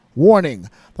Warning: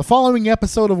 the following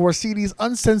episode of Orsini's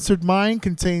Uncensored Mind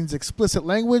contains explicit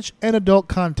language and adult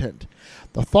content.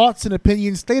 The thoughts and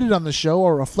opinions stated on the show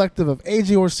are reflective of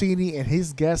AJ Orsini and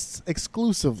his guests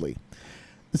exclusively.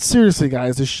 But seriously,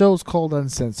 guys, the show's called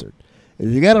Uncensored. If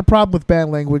you got a problem with bad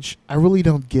language, I really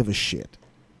don't give a shit.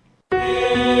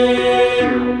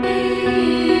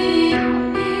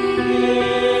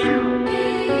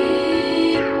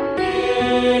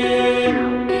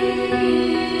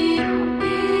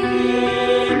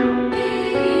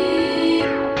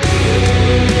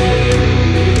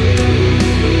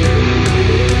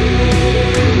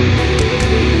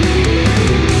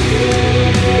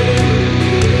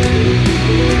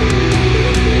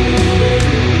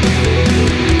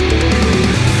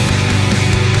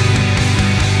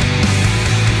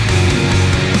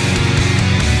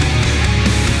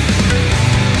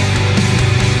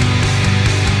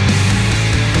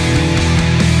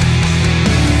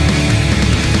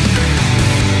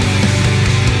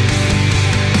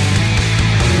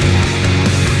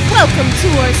 Welcome to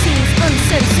Orsini's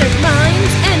Uncensored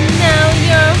Minds, and now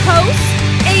your host,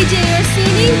 AJ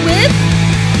Orsini with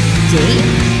Dave.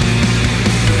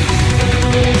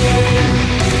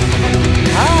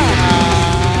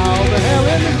 How the hell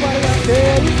everybody out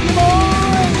there with your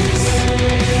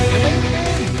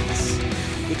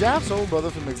boys? The Daft Soul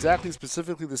Brother from exactly,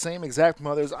 specifically the same exact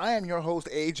mothers. I am your host,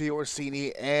 AJ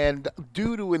Orsini, and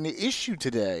due to an issue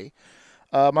today,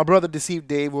 my brother Deceived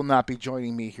Dave will not be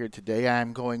joining me here today.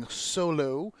 I'm going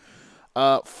solo,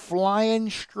 flying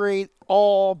straight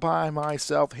all by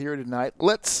myself here tonight.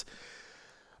 Let's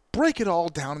break it all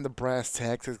down in the brass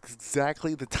tacks,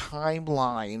 exactly the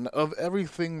timeline of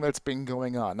everything that's been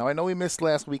going on. Now, I know we missed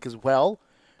last week as well,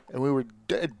 and we were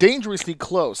dangerously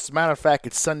close. As a matter of fact,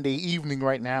 it's Sunday evening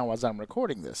right now as I'm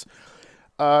recording this,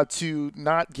 to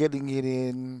not getting it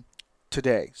in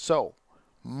today. So,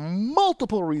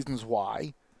 multiple reasons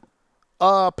why.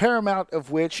 Paramount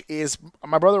of which is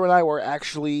my brother and I were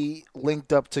actually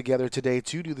linked up together today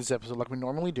to do this episode like we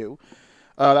normally do.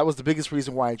 That was the biggest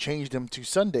reason why I changed them to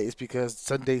Sundays, because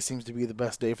Sunday seems to be the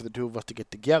best day for the two of us to get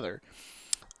together.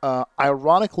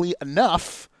 Ironically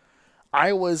enough,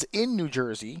 I was in New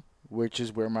Jersey, which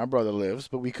is where my brother lives,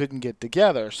 but we couldn't get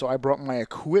together, so I brought my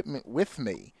equipment with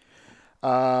me.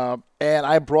 And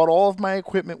I brought all of my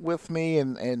equipment with me,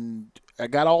 and I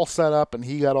got all set up, and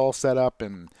he got all set up,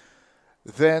 and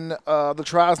then the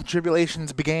trials and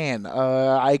tribulations began.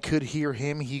 I could hear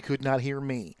him, he could not hear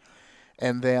me.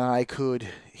 And then I could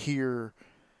hear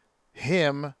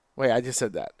him. Wait, I just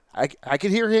said that. I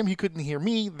could hear him, he couldn't hear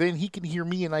me. Then he could hear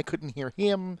me, and I couldn't hear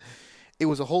him. It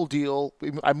was a whole deal.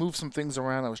 I moved some things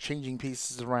around. I was changing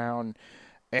pieces around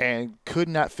and could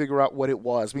not figure out what it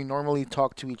was. We normally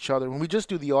talk to each other. When we just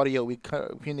do the audio, we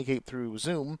communicate through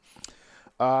Zoom.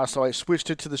 So I switched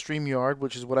it to the StreamYard,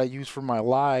 which is what I use for my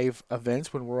live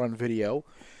events when we're on video.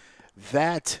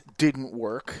 That didn't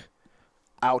work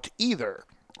out either.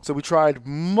 So we tried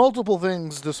multiple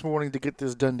things this morning to get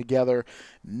this done together.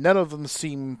 None of them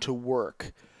seemed to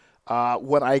work.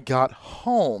 When I got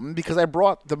home, because I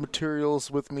brought the materials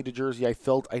with me to Jersey I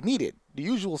felt I needed. The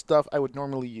usual stuff I would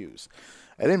normally use.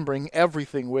 I didn't bring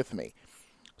everything with me.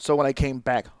 So when I came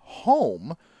back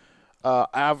home,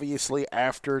 obviously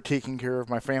after taking care of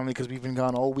my family, because we've been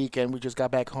gone all weekend, we just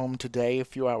got back home today, a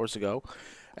few hours ago.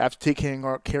 After caring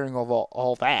of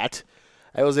all that,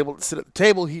 I was able to sit at the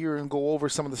table here and go over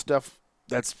some of the stuff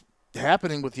that's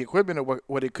happening with the equipment or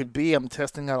what it could be. I'm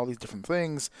testing out all these different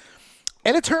things.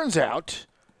 And it turns out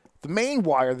the main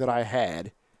wire that I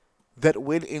had that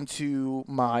went into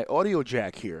my audio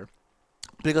jack here,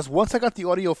 because once I got the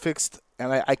audio fixed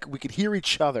and we could hear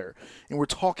each other and we're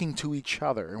talking to each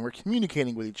other and we're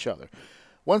communicating with each other,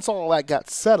 once all that got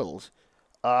settled,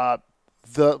 my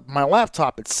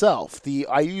laptop itself,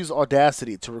 I use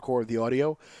Audacity to record the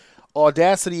audio.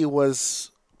 Audacity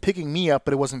was picking me up,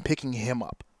 but it wasn't picking him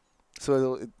up.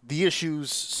 So the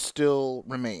issues still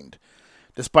remained,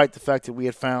 despite the fact that we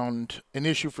had found an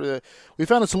issue we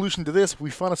found a solution to this, we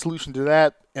found a solution to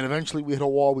that, and eventually we hit a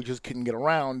wall we just couldn't get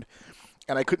around,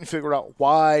 and I couldn't figure out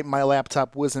why my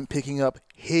laptop wasn't picking up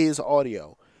his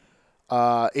audio.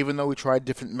 Even though we tried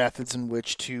different methods in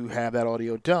which to have that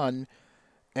audio done,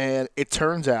 and it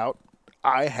turns out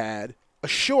I had a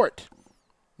short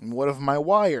in one of my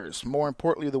wires, more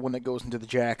importantly the one that goes into the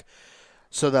jack,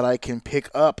 so that I can pick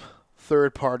up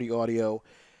third-party audio.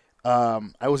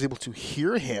 I was able to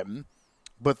hear him,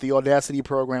 but the Audacity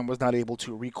program was not able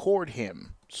to record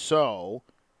him. So,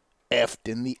 effed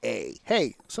in the A.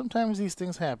 Hey, sometimes these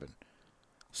things happen.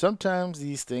 Sometimes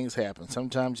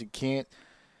you can't,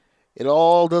 it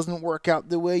all doesn't work out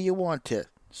the way you want it.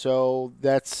 So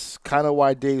that's kind of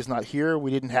why Dave's not here.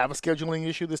 We didn't have a scheduling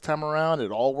issue this time around.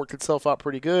 It all worked itself out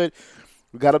pretty good.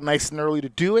 We got up nice and early to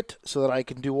do it so that I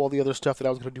can do all the other stuff that I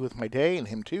was going to do with my day and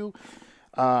him too.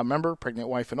 Remember, pregnant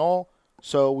wife and all.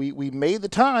 So we made the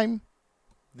time.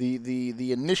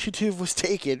 The initiative was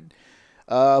taken.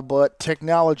 But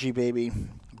technology, baby,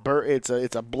 it's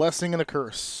a blessing and a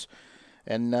curse.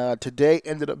 And today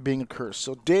ended up being a curse.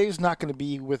 So Dave's not going to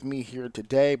be with me here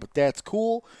today, but that's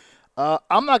cool.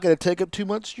 I'm not going to take up too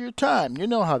much of your time. You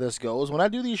know how this goes. When I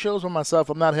do these shows by myself,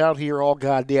 I'm not out here all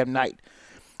goddamn night.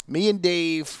 Me and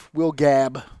Dave will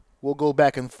gab. We'll go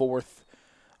back and forth.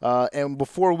 And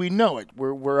before we know it,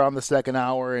 we're on the second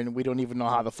hour, and we don't even know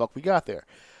how the fuck we got there.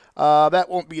 That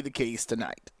won't be the case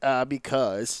tonight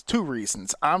because two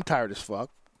reasons. I'm tired as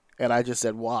fuck, and I just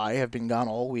said why. I have been gone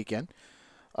all weekend.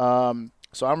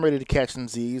 So I'm ready to catch some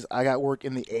Z's. I got work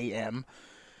in the AM.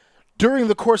 During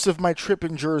the course of my trip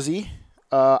in Jersey,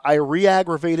 I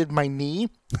re-aggravated my knee,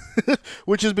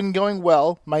 which has been going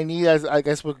well. My knee, I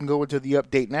guess we can go into the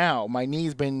update now. My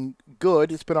knee's been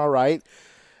good. It's been all right.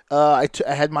 I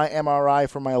had my MRI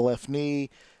for my left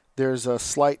knee. There's a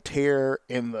slight tear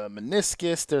in the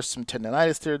meniscus. There's some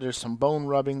tendonitis there. There's some bone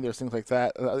rubbing. There's things like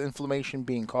that. Inflammation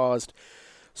being caused.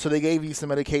 So they gave you some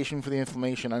medication for the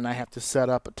inflammation, and I have to set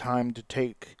up a time to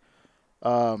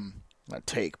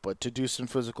to do some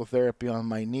physical therapy on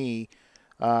my knee,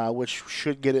 which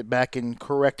should get it back in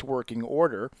correct working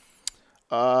order.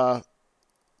 I've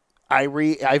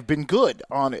been good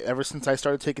on it ever since I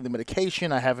started taking the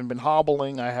medication. I haven't been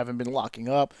hobbling. I haven't been locking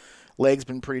up. Leg's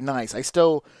been pretty nice. I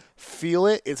still feel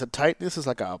it. It's a tightness. It's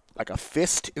like a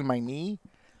fist in my knee,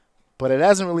 but it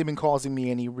hasn't really been causing me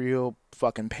any real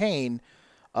fucking pain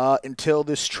until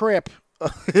this trip.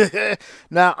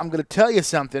 Now, I'm going to tell you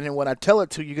something, and when I tell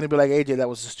it to you, you're going to be like, AJ, that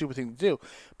was a stupid thing to do.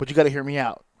 But you got to hear me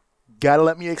out. Got to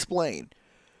let me explain.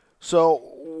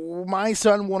 So, my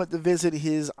son wanted to visit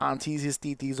his aunties, his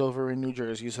titis over in New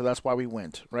Jersey, so that's why we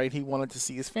went, right? He wanted to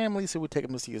see his family, so we'd take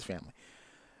him to see his family.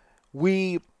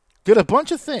 We did a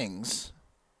bunch of things,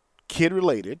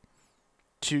 kid-related,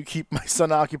 to keep my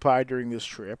son occupied during this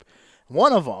trip.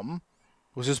 One of them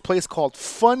was this place called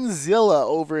Funzilla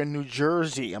over in New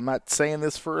Jersey. I'm not saying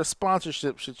this for a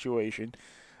sponsorship situation.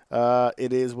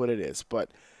 It is what it is.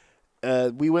 But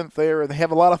we went there, and they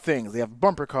have a lot of things. They have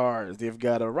bumper cars. They've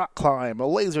got a rock climb, a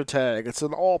laser tag. It's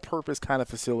an all-purpose kind of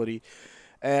facility.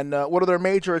 And one of their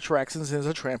major attractions is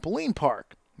a trampoline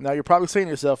park. Now, you're probably saying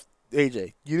to yourself,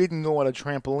 AJ, you didn't go on a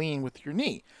trampoline with your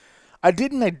knee. I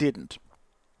didn't.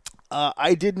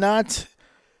 I did not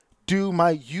do my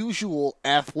usual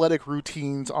athletic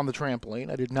routines on the trampoline.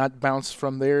 I did not bounce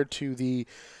from there to the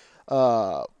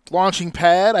launching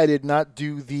pad. I did not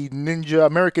do the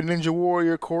American Ninja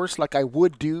Warrior course like I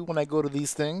would do when I go to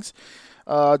these things.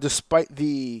 Despite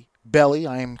the belly,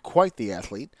 I am quite the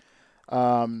athlete.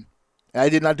 I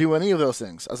did not do any of those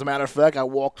things. As a matter of fact, I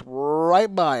walked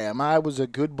right by him. I was a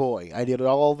good boy.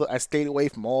 I stayed away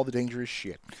from all the dangerous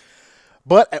shit.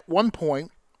 But at one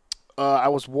point, I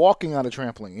was walking on a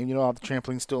trampoline, and you know how the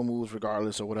trampoline still moves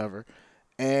regardless or whatever.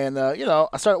 And,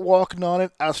 I started walking on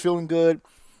it. I was feeling good.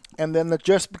 And then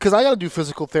just because I got to do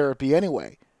physical therapy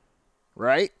anyway,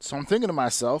 right? So I'm thinking to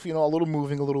myself, a little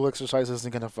moving, a little exercise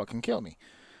isn't going to fucking kill me.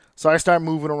 So I start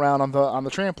moving around on the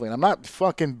trampoline. I'm not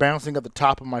fucking bouncing at the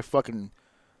top of my fucking...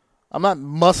 I'm not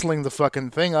muscling the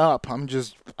fucking thing up.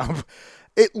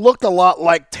 It looked a lot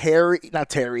like not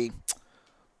Terry...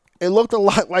 It looked a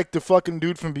lot like the fucking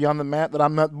dude from Beyond the Mat that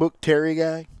I'm not Book Terry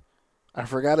guy. I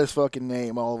forgot his fucking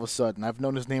name all of a sudden. I've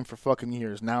known his name for fucking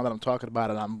years. Now that I'm talking about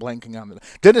it, I'm blanking on it.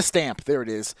 Dennis Stamp. There it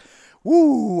is.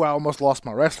 Woo! I almost lost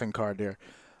my wrestling card there.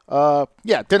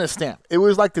 Yeah, Dennis Stamp. It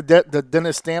was like the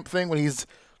Dennis Stamp thing when he's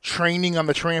training on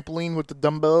the trampoline with the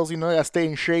dumbbells. I stay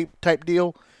in shape type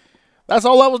deal. That's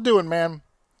all I was doing, man.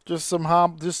 Just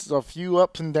just a few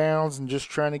ups and downs and just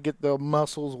trying to get the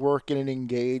muscles working and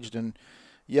engaged and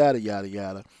yada, yada,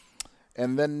 yada.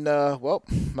 And then,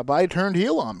 my body turned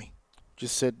heel on me.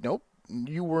 Just said, nope,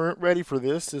 you weren't ready for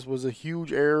this. This was a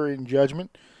huge error in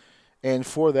judgment. And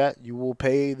for that, you will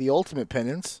pay the ultimate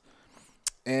penance.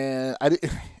 And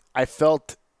I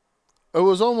felt, it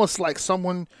was almost like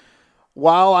someone,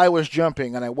 while I was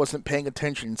jumping and I wasn't paying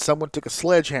attention, someone took a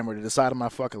sledgehammer to the side of my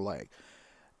fucking leg.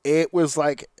 It was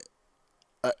like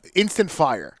instant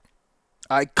fire.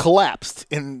 I collapsed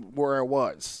in where I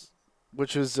was,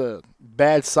 which is a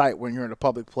bad sight when you're in a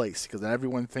public place because then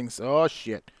everyone thinks, oh,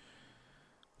 shit,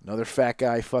 another fat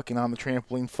guy fucking on the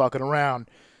trampoline fucking around.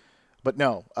 But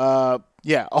no,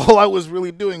 all I was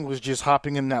really doing was just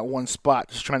hopping in that one spot,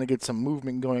 just trying to get some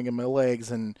movement going in my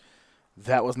legs, and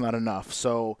that was not enough.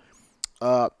 So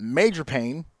Major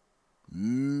pain.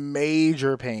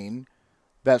 Major pain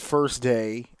that first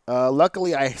day.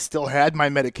 Luckily, I still had my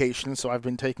medication, so I've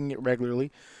been taking it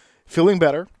regularly. Feeling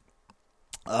better.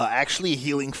 Actually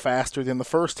healing faster than the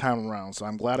first time around, so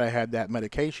I'm glad I had that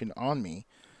medication on me.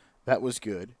 That was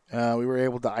good. We were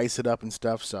able to ice it up and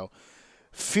stuff, so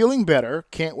feeling better.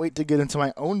 Can't wait to get into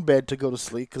my own bed to go to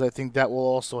sleep because I think that will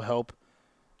also help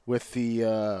with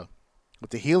the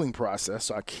healing process.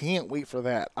 So I can't wait for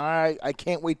that. I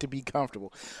can't wait to be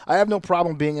comfortable. I have no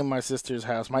problem being in my sister's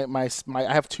house.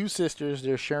 I have two sisters.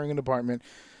 They're sharing an apartment.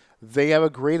 They have a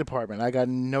great apartment. I got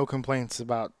no complaints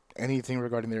about anything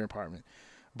regarding their apartment.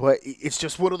 But it's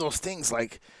just one of those things.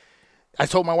 Like I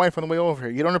told my wife on the way over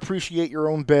here, you don't appreciate your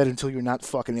own bed until you're not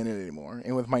fucking in it anymore.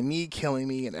 And with my knee killing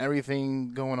me and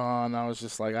everything going on, I was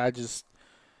just like, I just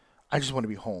want to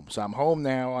be home. So I'm home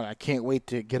now, and I can't wait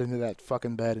to get into that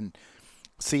fucking bed and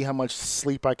see how much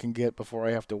sleep I can get before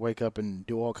I have to wake up and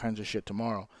do all kinds of shit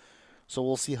tomorrow. So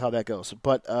we'll see how that goes.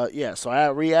 But yeah, so I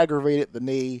re-aggravated the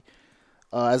knee.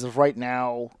 As of right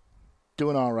now,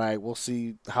 doing all right. We'll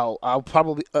see how. I'll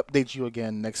probably update you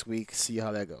again next week. See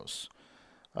how that goes.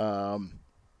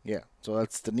 Yeah. So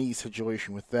that's the knee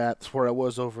situation with that. That's where I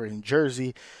was over in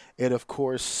Jersey, and of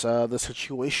course the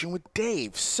situation with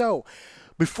Dave. So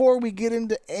before we get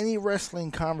into any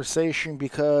wrestling conversation,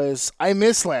 because I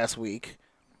missed last week,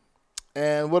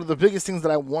 and one of the biggest things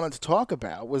that I wanted to talk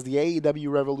about was the AEW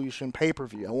Revolution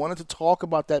pay-per-view. I wanted to talk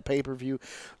about that pay-per-view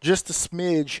just a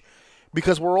smidge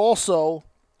because we're also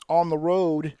on the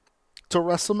road to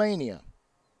WrestleMania.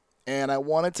 And I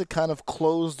wanted to kind of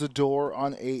close the door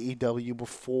on AEW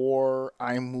before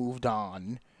I moved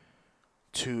on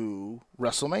to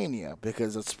WrestleMania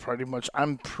because it's pretty much,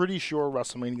 I'm pretty sure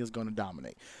WrestleMania is going to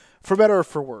dominate. For better or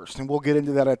for worse. And we'll get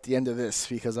into that at the end of this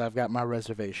because I've got my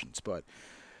reservations. But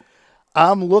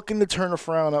I'm looking to turn a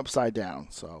frown upside down.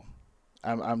 So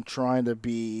I'm trying to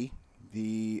be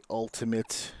the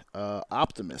ultimate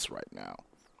optimist right now.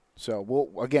 So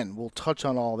we'll touch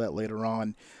on all that later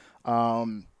on.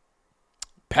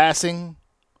 Passing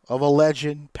of a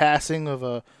legend, passing of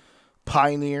a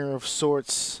pioneer of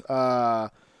sorts,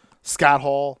 Scott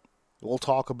Hall. We'll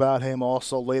talk about him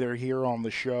also later here on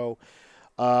the show.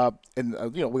 We got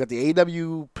the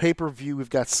AEW pay-per-view. We've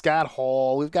got Scott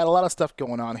Hall. We've got a lot of stuff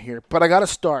going on here. But I got to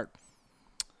start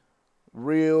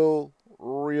real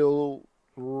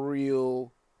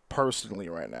personally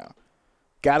right now.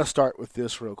 Got to start with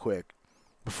this real quick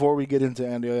before we get into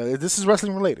any other. This is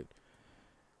wrestling related.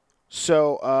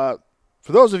 So,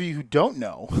 for those of you who don't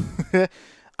know,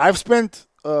 I've spent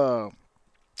about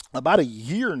a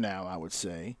year now, I would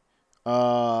say.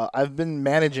 I've been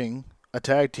managing a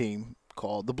tag team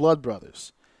called the Blood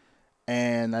Brothers.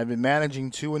 And I've been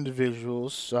managing two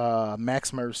individuals,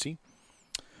 Max Mercy,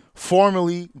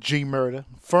 formerly G Murda,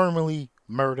 formerly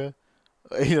Murda,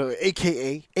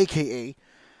 AKA,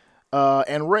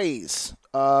 and Rays.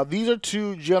 These are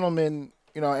two gentlemen,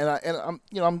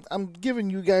 I'm giving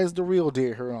you guys the real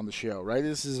deal here on the show, right?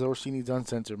 This is Orsini's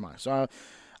Uncensored Mind. So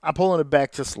I'm pulling it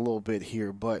back just a little bit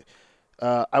here, but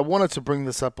I wanted to bring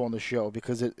this up on the show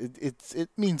because it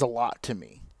means a lot to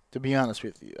me, to be honest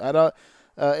with you.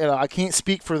 I can't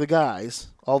speak for the guys,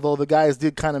 although the guys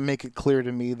did kind of make it clear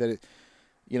to me that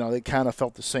they kind of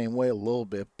felt the same way a little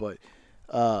bit, but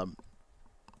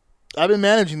I've been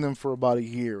managing them for about a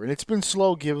year, and it's been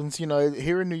slow. Given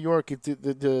here in New York,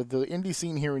 the indie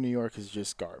scene here in New York is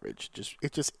just garbage.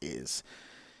 It just is.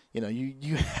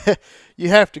 You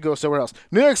have to go somewhere else.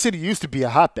 New York City used to be a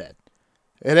hotbed,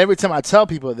 and every time I tell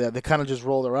people that, they kind of just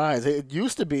roll their eyes. It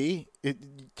used to be.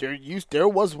 There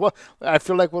was what I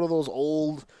feel like one of those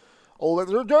old.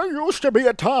 There used to be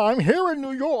a time here in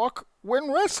New York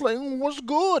when wrestling was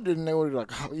good, and they were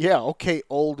like, "Yeah, okay,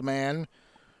 old man."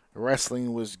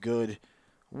 Wrestling was good.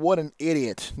 What an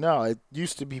idiot. No, it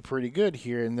used to be pretty good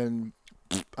here, and then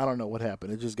I don't know what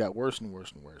happened. It just got worse and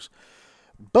worse and worse.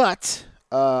 But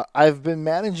I've been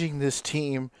managing this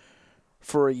team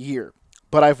for a year,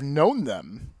 but I've known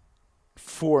them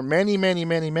for many, many,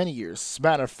 many, many years. As a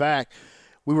matter of fact,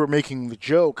 we were making the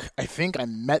joke. I think I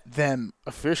met them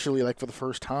officially, like for the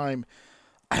first time,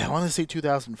 I want to say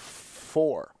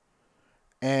 2004.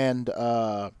 And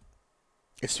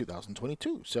it's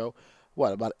 2022, so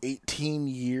about 18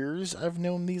 years I've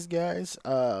known these guys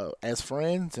as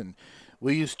friends, and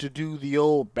we used to do the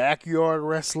old backyard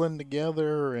wrestling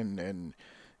together, and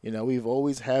we've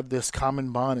always had this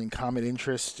common bond and common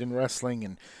interest in wrestling,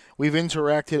 and we've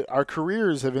interacted. Our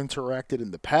careers have interacted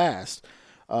in the past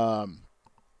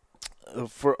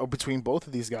between both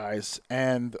of these guys,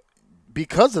 and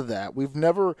because of that, we've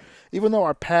never, even though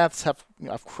our paths have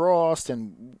crossed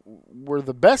and we're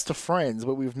the best of friends,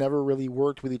 but we've never really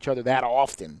worked with each other that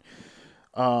often.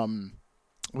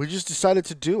 We just decided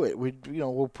to do it.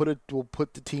 We'll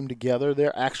put the team together.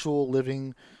 They're actual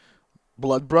living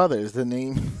blood brothers. The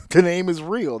name is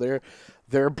real.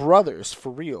 They're brothers for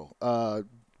real.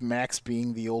 Max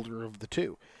being the older of the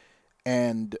two,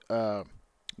 and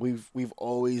we've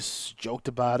always joked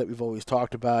about it. We've always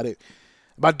talked about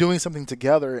doing something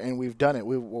together, and we've done it.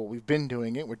 We've been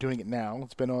doing it. We're doing it now.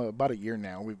 It's been about a year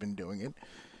now. We've been doing it,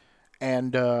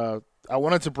 and I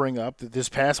wanted to bring up that this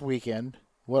past weekend.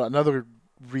 Well, another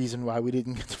reason why we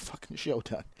didn't get the fucking show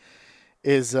done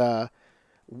is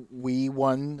we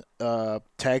won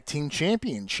tag team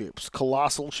championships,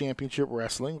 Colossal Championship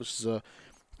Wrestling, which is a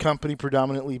company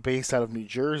predominantly based out of New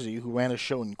Jersey who ran a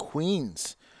show in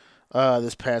Queens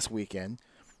this past weekend.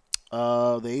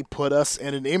 They put us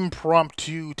in an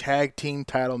impromptu tag team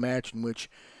title match in which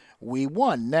we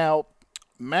won. Now,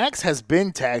 Max has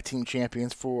been tag team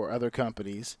champions for other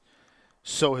companies.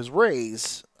 So has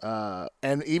Ray's,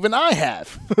 and even I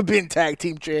have been tag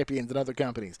team champions in other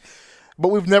companies. But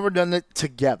we've never done it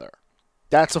together.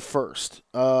 That's a first.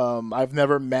 I've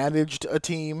never managed a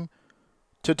team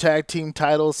to tag team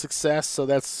title success, so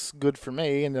that's good for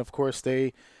me. And, of course,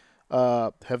 they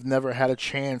have never had a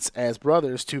chance as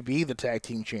brothers to be the tag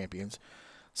team champions.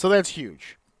 So that's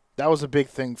huge. That was a big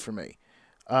thing for me.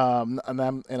 And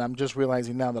I'm just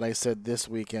realizing now that I said this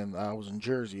weekend I was in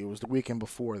Jersey. It was the weekend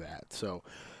before that. So,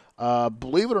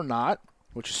 believe it or not,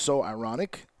 which is so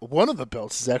ironic, one of the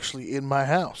belts is actually in my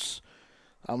house.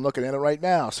 I'm looking at it right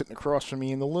now, sitting across from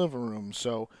me in the living room.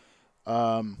 So,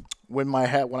 when I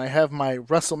have my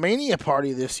WrestleMania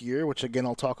party this year, which again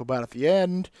I'll talk about at the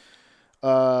end,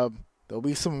 there'll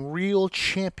be some real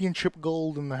championship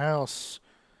gold in the house,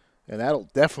 and that'll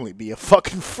definitely be a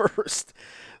fucking first.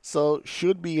 So,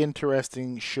 should be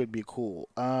interesting, should be cool.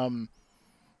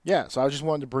 Yeah, so I just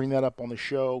wanted to bring that up on the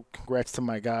show. Congrats to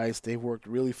my guys. They've worked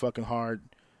really fucking hard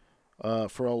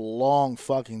for a long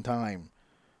fucking time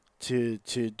to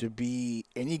be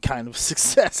any kind of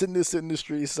success in this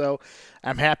industry. So,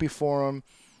 I'm happy for them.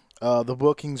 The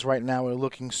bookings right now are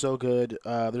looking so good.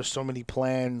 There's so many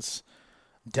plans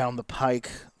down the pike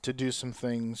to do some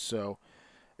things. So,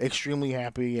 extremely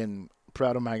happy and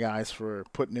proud of my guys for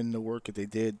putting in the work that they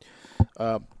did.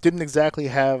 Didn't exactly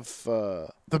have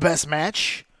the best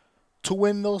match to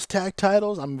win those tag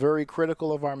titles. I'm very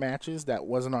critical of our matches. That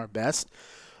wasn't our best.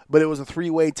 But it was a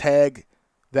three-way tag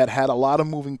that had a lot of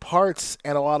moving parts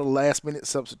and a lot of last-minute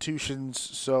substitutions.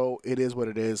 So it is what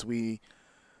it is. We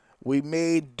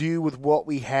made do with what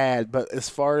we had. But as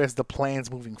far as the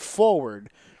plans moving forward,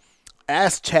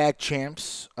 as tag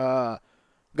champs, got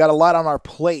a lot on our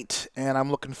plate, and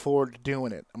I'm looking forward to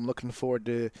doing it. I'm looking forward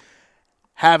to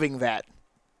having that,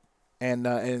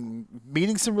 and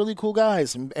meeting some really cool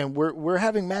guys. And we're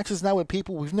having matches now with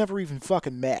people we've never even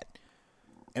fucking met,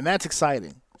 and that's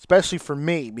exciting, especially for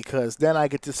me, because then I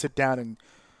get to sit down and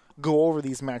go over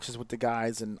these matches with the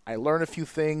guys, and I learn a few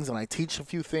things, and I teach a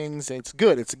few things. And it's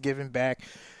good. It's a give and back.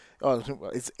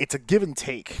 It's a give and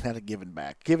take, not a give and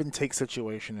back. Give and take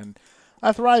situation, and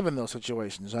I thrive in those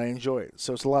situations. I enjoy it.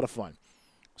 So it's a lot of fun.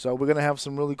 So we're going to have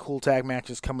some really cool tag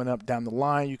matches coming up down the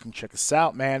line. You can check us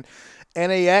out, man.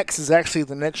 NAX is actually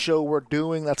the next show we're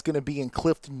doing. That's going to be in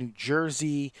Clifton, New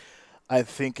Jersey. I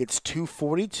think it's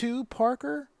 242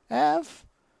 Parker Ave.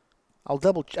 I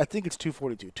think it's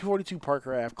 242. 242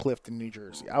 Parker Ave, Clifton, New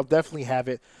Jersey. I'll definitely have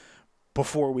it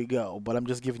before we go, but I'm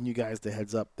just giving you guys the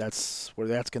heads up. That's where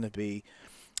that's going to be.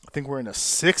 I think we're in a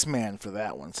 6-man for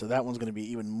that one, so that one's going to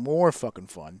be even more fucking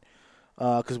fun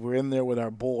because we're in there with our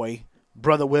boy,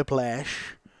 Brother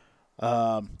Whiplash,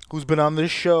 who's been on this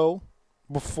show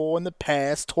before in the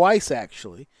past, twice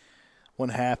actually. One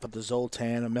half of the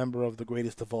Zoltan, a member of the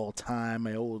greatest of all time,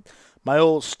 my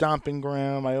old stomping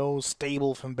ground, my old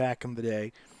stable from back in the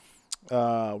day.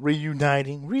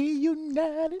 Reuniting,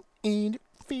 and it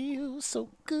feels so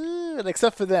good,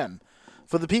 except for them.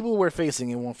 For the people we're facing,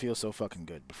 it won't feel so fucking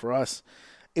good. But for us,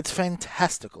 it's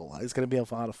fantastical. It's going to be a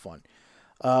lot of fun.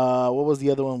 What was the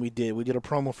other one we did? We did a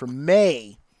promo for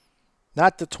May.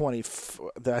 Not the 20th.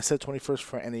 I said 21st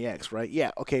for NAX, right?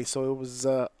 Yeah, okay, so it was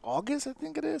August, I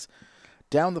think it is.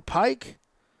 Down the pike.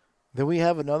 Then we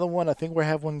have another one. I think we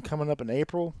have one coming up in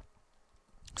April.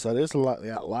 So there's a lot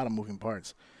of moving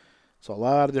parts. So a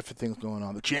lot of different things going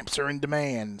on. The champs are in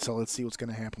demand, so let's see what's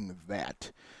going to happen with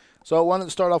that. So I wanted to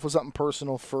start off with something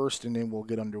personal first, and then we'll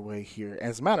get underway here.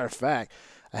 As a matter of fact,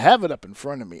 I have it up in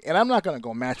front of me, and I'm not going to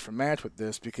go match for match with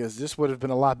this because this would have been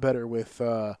a lot better with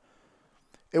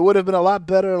It would have been a lot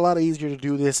better, a lot easier to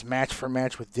do this match for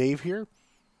match with Dave here,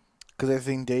 because I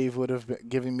think Dave would have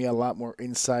given me a lot more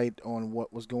insight on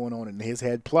what was going on in his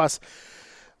head. Plus,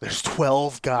 there's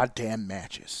 12 goddamn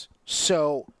matches.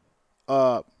 So,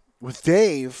 with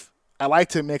Dave, I like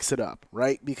to mix it up,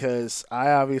 right? Because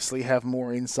I obviously have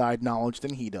more inside knowledge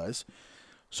than he does.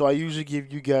 So I usually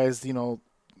give you guys,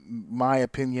 my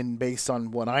opinion based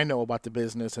on what I know about the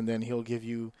business, and then he'll give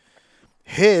you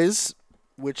his,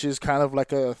 which is kind of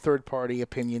like a third-party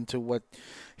opinion to what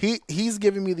he's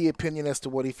giving me the opinion as to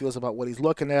what he feels about what he's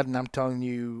looking at, and I'm telling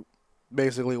you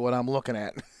basically what I'm looking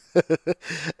at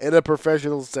in a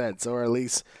professional sense, or at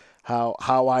least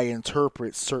how I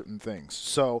interpret certain things.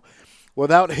 So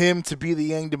without him to be the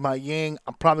yin to my yang,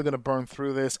 I'm probably going to burn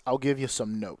through this. I'll give you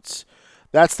some notes.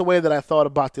 That's the way that I thought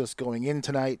about this going in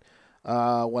tonight.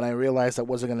 When I realized I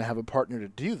wasn't going to have a partner to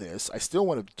do this, I still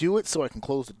want to do it so I can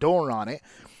close the door on it.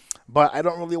 But I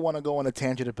don't really want to go on a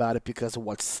tangent about it because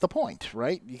what's the point,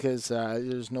 right? Because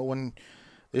there's no one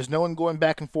going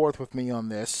back and forth with me on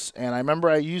this. And I remember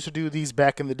I used to do these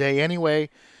back in the day anyway,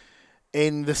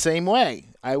 in the same way.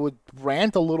 I would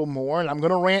rant a little more, and I'm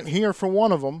going to rant here for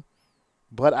one of them.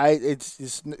 But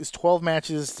it's 12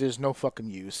 matches. There's no fucking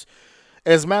use.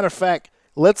 As a matter of fact,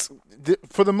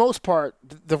 for the most part,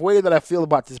 the way that I feel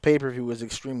about this pay-per-view is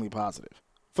extremely positive.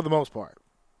 For the most part.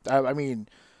 I mean,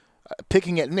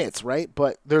 picking at nits, right?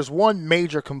 But there's one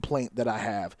major complaint that I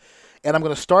have, and I'm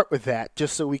going to start with that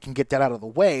just so we can get that out of the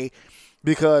way,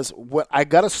 because I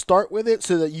got to start with it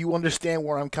so that you understand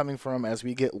where I'm coming from as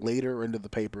we get later into the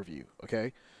pay-per-view,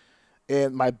 okay?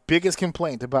 And my biggest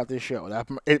complaint about this show,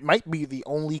 it might be the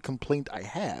only complaint I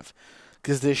have,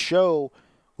 because this show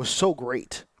was so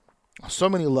great on so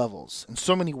many levels, in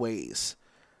so many ways,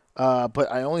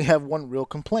 but I only have one real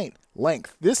complaint: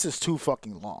 length. This is too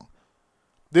fucking long.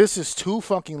 This is too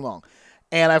fucking long.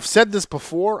 And I've said this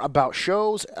before about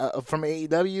shows from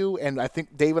AEW, and I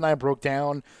think Dave and I broke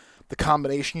down the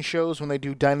combination shows when they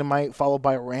do Dynamite, followed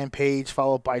by Rampage,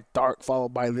 followed by Dark,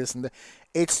 followed by this and that.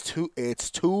 It's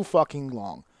too fucking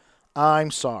long.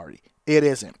 I'm sorry. It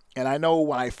isn't. And I know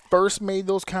when I first made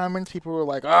those comments, people were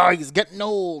like, oh, he's getting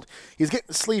old. He's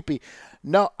getting sleepy.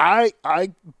 No,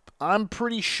 I'm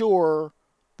pretty sure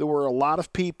there were a lot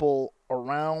of people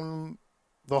around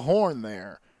the horn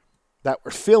there that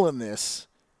were feeling this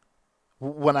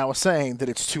when I was saying that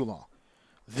it's too long.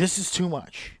 This is too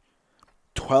much.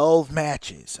 12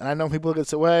 matches. And I know people are going to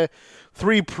say, well,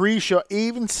 3 pre-show.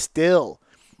 Even still,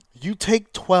 you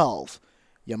take 12,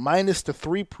 you minus the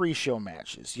 3 pre-show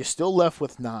matches, you're still left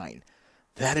with 9.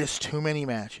 That is too many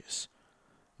matches.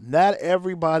 Not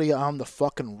everybody on the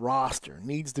fucking roster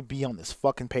needs to be on this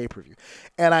fucking pay-per-view.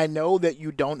 And I know that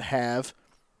you're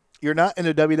not in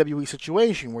a WWE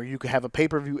situation where you could have a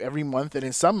pay-per-view every month, and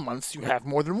in some months you have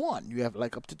more than one. You have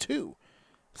like up to 2.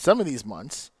 Some of these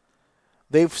months,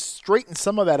 they've straightened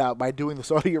some of that out by doing the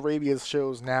Saudi Arabia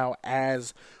shows now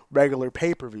as regular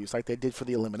pay-per-views like they did for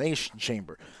the Elimination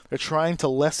Chamber. They're trying to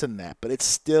lessen that, but it's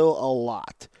still a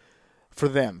lot for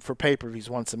them, for pay-per-views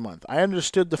once a month. I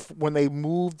understood when they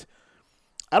moved,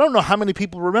 I don't know how many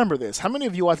people remember this. How many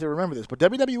of you out there remember this? But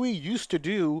WWE used to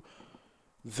do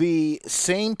the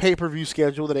same pay-per-view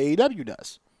schedule that AEW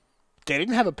does. They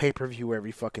didn't have a pay-per-view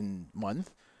every fucking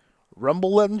month.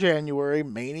 Rumble in January,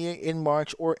 Mania in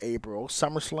March or April,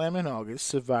 SummerSlam in August,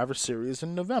 Survivor Series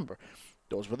in November.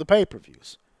 Those were the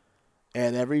pay-per-views.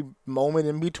 And every moment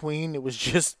in between, it was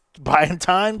just buying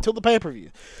time till the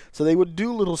pay-per-view. So they would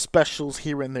do little specials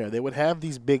here and there. They would have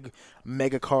these big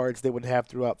mega cards they would have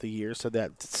throughout the year. So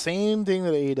that same thing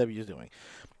that AEW is doing.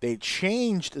 They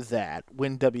changed that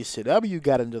when WCW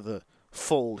got into the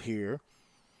fold here,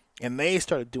 and they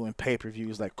started doing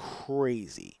pay-per-views like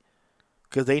crazy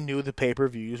because they knew the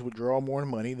pay-per-views would draw more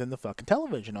money than the fucking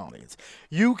television audience.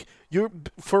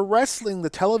 For wrestling, the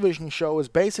television show is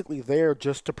basically there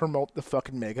just to promote the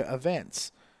fucking mega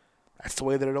events. That's the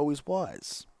way that it always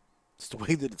was. It's the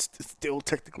way that it still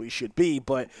technically should be,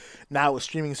 but now with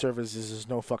streaming services, there's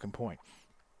no fucking point.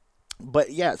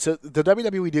 But yeah, so the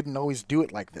WWE didn't always do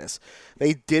it like this.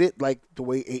 They did it like the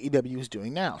way AEW is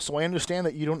doing now. So I understand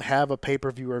that you don't have a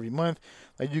pay-per-view every month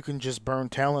that you can just burn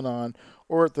talent on.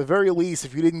 Or at the very least,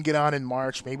 if you didn't get on in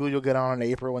March, maybe you'll get on in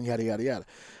April and yada, yada, yada.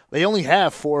 They only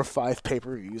have 4 or 5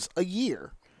 pay-per-views a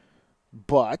year.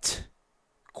 But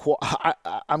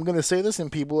I'm going to say this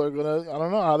and people are going to, I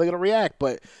don't know how they're going to react,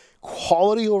 but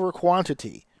quality over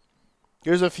quantity.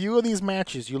 There's a few of these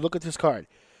matches. You look at this card.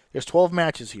 There's 12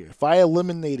 matches here. If I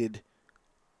eliminated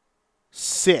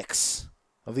 6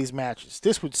 of these matches,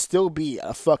 this would still be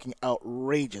a fucking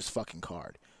outrageous fucking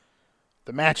card.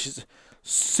 The matches,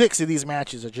 6 of these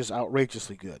matches are just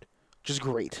outrageously good. just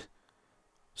great.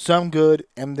 Some good,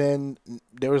 and then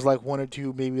there was like one or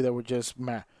two maybe that were just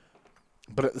meh.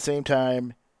 But at the same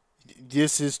time,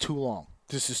 this is too long.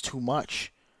 This is too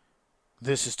much.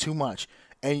 This is too much.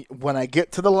 And when I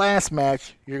get to the last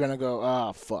match, you're gonna go,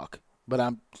 ah, fuck.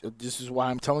 But this is why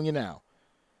I'm telling you now.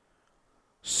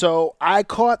 So I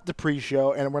caught the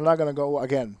pre-show, and we're not gonna go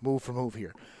again, move for move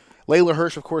here. Layla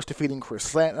Hirsch, of course, defeating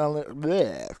Chris Statlander.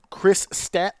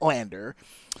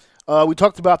 We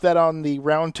talked about that on the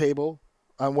roundtable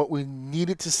on what we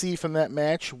needed to see from that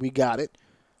match. We got it.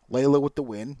 Layla with the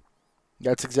win.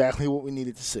 That's exactly what we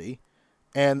needed to see,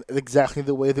 and exactly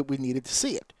the way that we needed to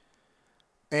see it.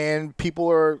 And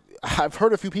I've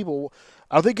heard a few people,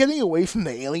 are they getting away from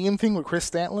the alien thing with Chris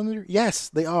Statlander? Yes,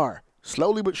 they are.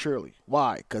 Slowly but surely.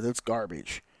 Why? Because it's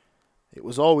garbage. It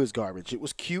was always garbage. It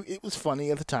was cute. It was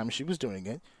funny at the time she was doing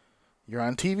it. You're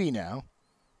on TV now.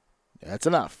 That's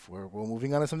enough. We're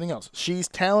moving on to something else. She's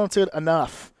talented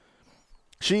enough.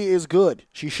 She is good.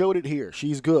 She showed it here.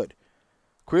 She's good.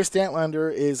 Chris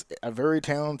Statlander is a very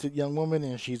talented young woman,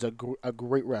 and she's a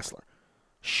great wrestler.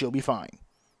 She'll be fine.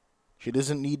 She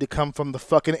doesn't need to come from the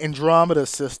fucking Andromeda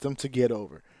system to get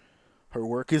over. Her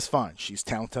work is fine. She's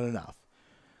talented enough.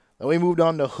 Then we moved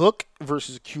on to Hook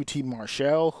versus QT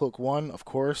Marshall. Hook won, of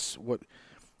course.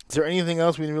 Is there anything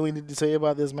else we really need to say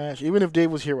about this match? Even if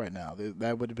Dave was here right now,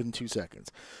 that would have been 2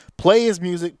 seconds. Play his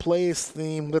music, play his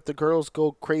theme, let the girls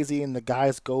go crazy and the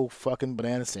guys go fucking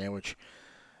banana sandwich.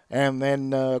 And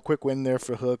then a quick win there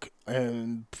for Hook.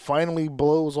 And finally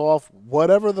blows off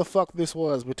whatever the fuck this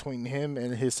was between him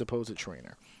and his supposed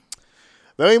trainer.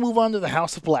 Then we move on to the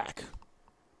House of Black.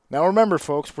 Now remember,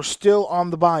 folks, we're still on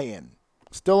the buy-in.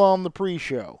 Still on the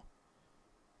pre-show.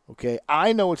 Okay,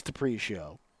 I know it's the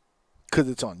pre-show because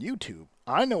it's on YouTube.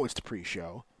 I know it's the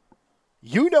pre-show.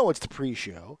 You know it's the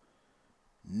pre-show.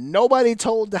 Nobody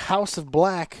told the House of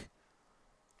Black,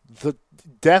 the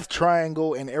Death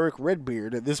Triangle, and Eric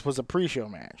Redbeard that this was a pre-show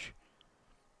match.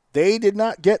 They did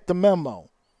not get the memo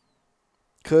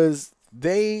because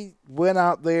they went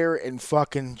out there and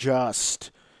fucking just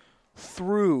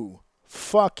threw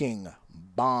fucking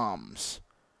bombs.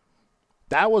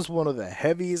 That was one of the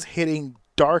heaviest hitting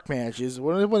dark matches.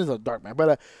 What is a dark match?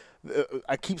 But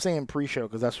I keep saying pre-show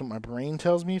because that's what my brain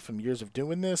tells me from years of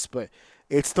doing this. But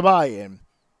it's the buy-in,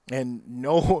 and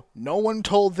no one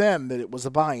told them that it was a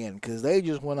buy-in because they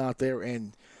just went out there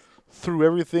and threw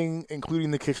everything,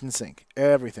 including the kitchen sink,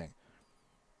 everything.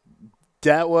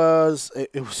 That was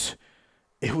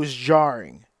it was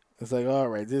jarring. It's like, all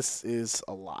right, this is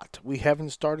a lot. We haven't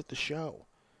started the show.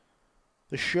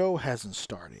 The show hasn't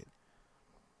started.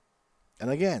 And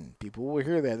again, people will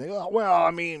hear that. They go, well, I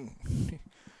mean,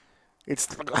 it's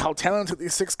how talented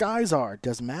these 6 guys are. It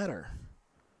doesn't matter.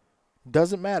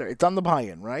 Doesn't matter. It's on the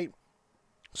buy-in, right?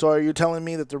 So are you telling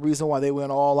me that the reason why they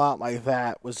went all out like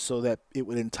that was so that it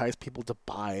would entice people to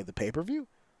buy the pay-per-view?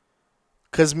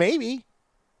 Because maybe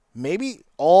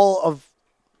all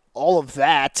of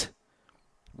that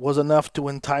was enough to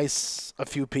entice a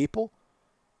few people.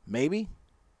 Maybe.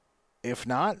 If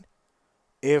not,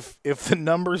 if the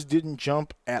numbers didn't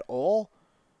jump at all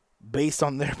based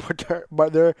on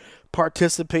their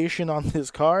participation on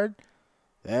this card,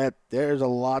 that there's a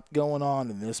lot going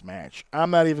on in this match. I'm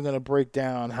not even going to break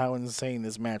down how insane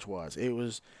this match was. It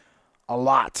was a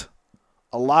lot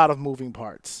of moving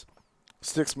parts.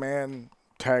 6-man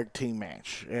tag team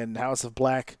match. And House of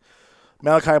Black,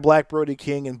 Malachi Black, Brody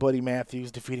King, and Buddy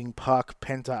Matthews defeating Pac,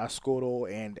 Penta Oscuro,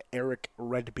 and Eric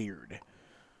Redbeard.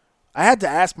 I had to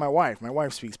ask my wife. My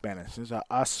wife speaks Spanish. It's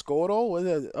Oscuro? What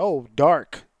is it? Oh,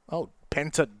 dark. Oh,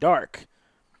 Penta Dark.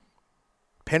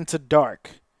 Penta Dark.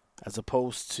 As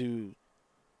opposed to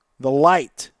the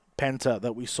light Penta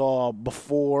that we saw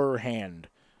beforehand.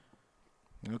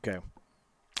 Okay.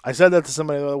 I said that to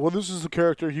somebody. Well, this is the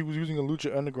character he was using in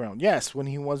Lucha Underground. Yes, when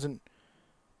he wasn't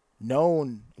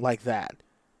known like that.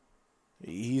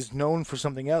 He's known for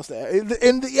something else.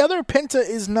 And the other Penta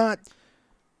is not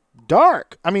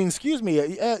dark. I mean, excuse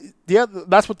me.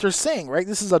 That's what they're saying, right?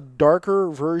 This is a darker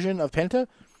version of Penta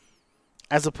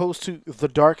as opposed to the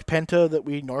dark Penta that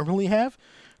we normally have.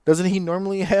 Doesn't he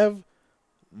normally have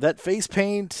that face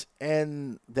paint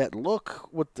and that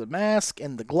look with the mask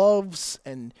and the gloves?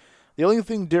 And the only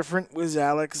thing different was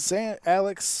Alex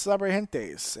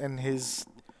Abrahantes and his,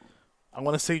 I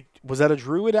want to say, was that a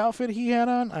druid outfit he had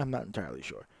on? I'm not entirely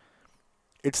sure.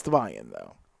 It's the buy-in,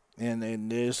 though.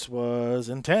 And this was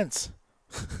intense.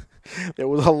 There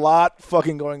was a lot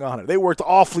fucking going on. They worked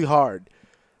awfully hard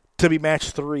to be match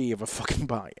 3 of a fucking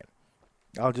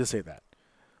buy-in. I'll just say that.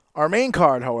 Our main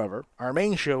card, however, our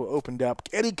main show opened up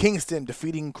Eddie Kingston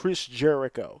defeating Chris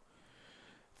Jericho.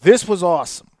 This was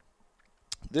awesome.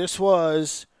 This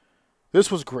was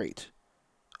great.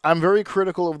 I'm very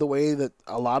critical of the way that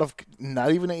a lot of,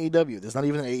 not even AEW, there's not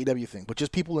even an AEW thing, but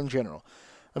just people in general.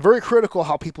 I'm very critical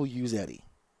how people use Eddie.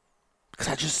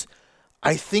 Because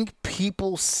I think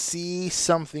people see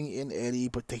something in Eddie,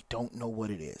 but they don't know what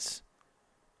it is.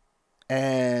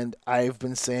 And I've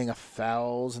been saying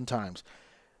 1,000 times.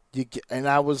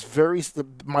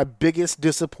 My biggest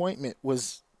disappointment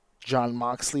was Jon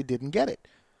Moxley didn't get it.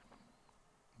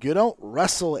 You don't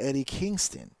wrestle Eddie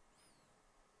Kingston.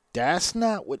 That's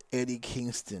not what Eddie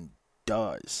Kingston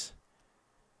does.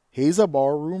 He's a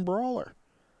barroom brawler.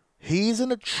 He's an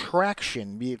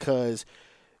attraction because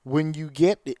when you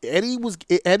get Eddie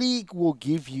will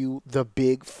give you the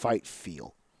big fight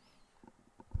feel.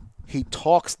 He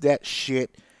talks that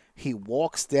shit. He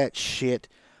walks that shit.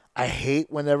 I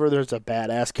hate whenever there's a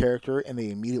badass character and they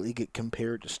immediately get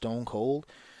compared to Stone Cold.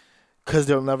 Because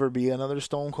there'll never be another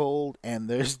Stone Cold, and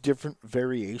there's different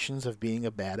variations of being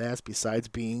a badass besides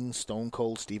being Stone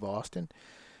Cold Steve Austin.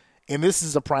 And this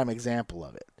is a prime example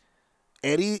of it.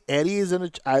 Eddie is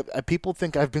people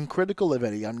think I've been critical of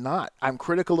Eddie. I'm not. I'm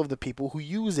critical of the people who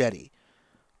use Eddie.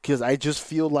 Because I just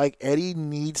feel like Eddie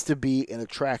needs to be an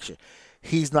attraction.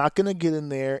 He's not going to get in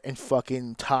there and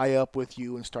fucking tie up with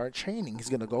you and start chaining. He's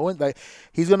going to go in there and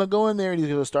he's going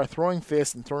to start throwing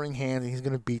fists and throwing hands, and he's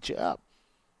going to beat you up.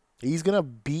 He's going to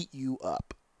beat you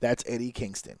up. That's Eddie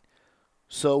Kingston.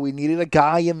 So we needed a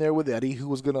guy in there with Eddie who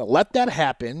was going to let that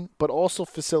happen, but also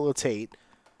facilitate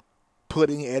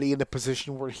putting Eddie in a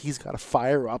position where he's got to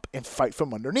fire up and fight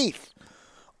from underneath.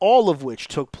 All of which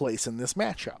took place in this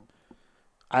matchup.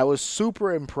 I was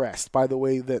super impressed by the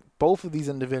way that both of these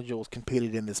individuals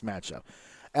competed in this matchup.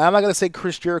 And I'm not going to say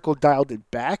Chris Jericho dialed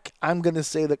it back. I'm going to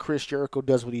say that Chris Jericho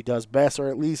does what he does best, or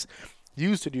at least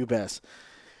used to do best.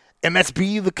 And that's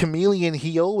be the chameleon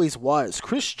he always was.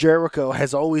 Chris Jericho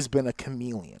has always been a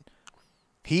chameleon.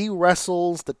 He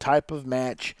wrestles the type of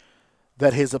match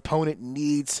that his opponent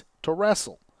needs to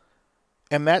wrestle.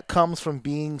 And that comes from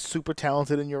being super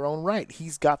talented in your own right.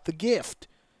 He's got the gift.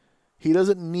 He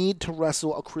doesn't need to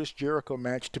wrestle a Chris Jericho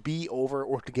match to be over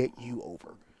or to get you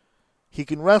over. He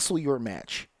can wrestle your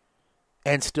match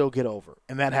and still get over.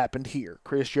 And that happened here.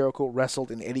 Chris Jericho wrestled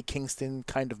an Eddie Kingston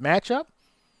kind of matchup.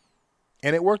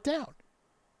 And it worked out.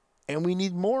 And we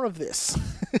need more of this.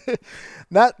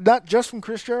 Not just from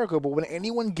Chris Jericho, but when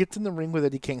anyone gets in the ring with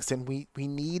Eddie Kingston, we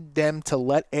need them to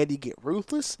let Eddie get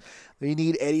ruthless. They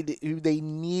need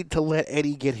to let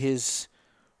Eddie get his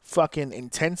fucking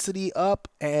intensity up,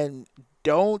 and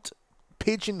don't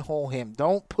pigeonhole him.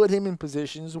 Don't put him in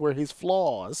positions where his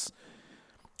flaws.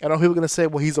 I know people are going to say,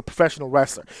 well, he's a professional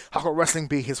wrestler. How can wrestling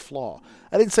be his flaw?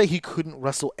 I didn't say he couldn't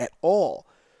wrestle at all.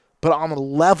 But on the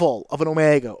level of an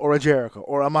Omega or a Jericho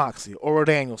or a Moxley or a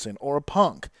Danielson or a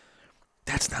Punk,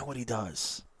 that's not what he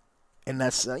does. And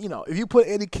that's, if you put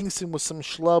Eddie Kingston with some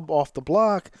schlub off the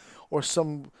block or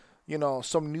some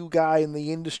new guy in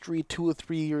the industry 2 or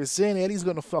 3 years in, Eddie's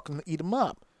going to fucking eat him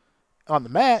up on the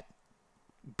mat.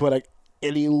 But an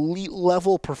elite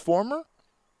level performer?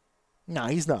 No,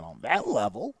 he's not on that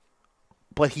level.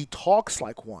 But he talks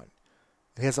like one.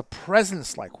 He has a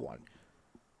presence like one.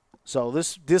 So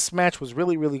this match was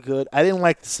really, really good. I didn't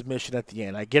like the submission at the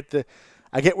end. I get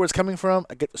where it's coming from.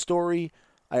 I get the story.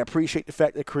 I appreciate the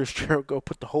fact that Chris Jericho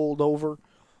put the hold over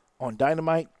on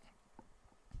Dynamite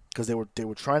because they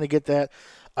were trying to get that.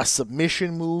 A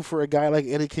submission move for a guy like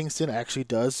Eddie Kingston actually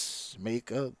does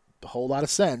make a whole lot of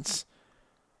sense.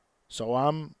 So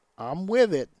I'm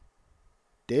with it.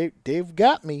 They've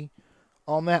got me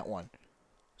on that one.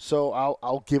 So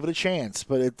I'll give it a chance,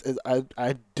 but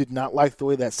I did not like the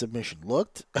way that submission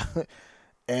looked,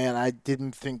 and I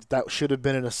didn't think that should have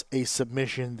been a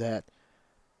submission that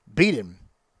beat him.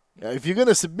 If you're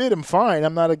gonna submit him, fine.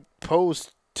 I'm not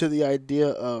opposed to the idea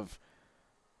of,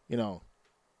 I'm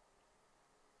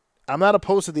not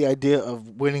opposed to the idea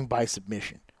of winning by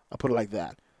submission. I'll put it like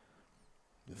that.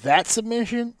 That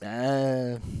submission,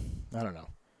 I don't know.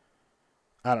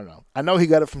 I know he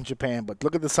got it from Japan, but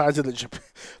look at the size of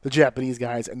the Japanese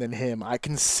guys and then him. I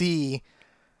can see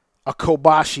a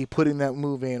Kobashi putting that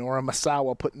move in or a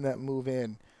Masawa putting that move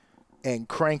in and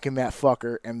cranking that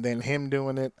fucker, and then him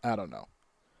doing it. I don't know.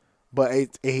 But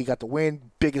he got the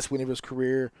win. Biggest win of his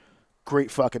career.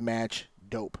 Great fucking match.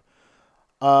 Dope.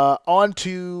 On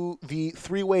to the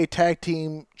 3-way tag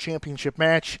team championship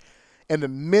match. And the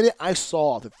minute I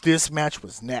saw that this match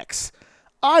was next,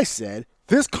 I said,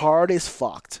 this card is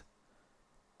fucked.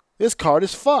 This card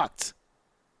is fucked.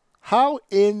 How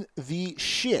in the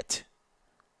shit?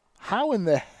 How in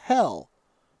the hell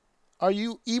are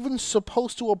you even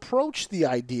supposed to approach the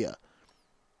idea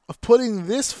of putting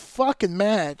this fucking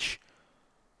match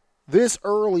this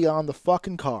early on the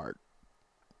fucking card.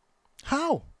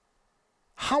 How?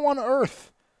 How on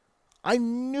earth? I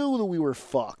knew that we were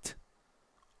fucked.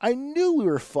 I knew we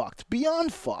were fucked.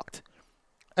 Beyond fucked.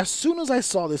 As soon as I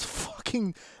saw this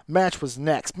fucking match was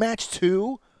next, match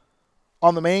 2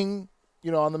 on the main,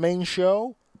 on the main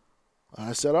show,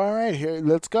 I said, all right, here,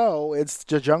 let's go. It's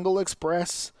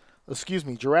Jurassic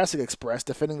Express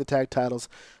defending the tag titles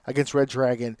against Red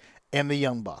Dragon and the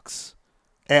Young Bucks.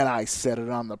 And I said it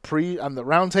on the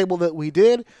round table that we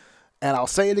did, and I'll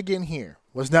say it again here.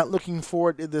 Was not looking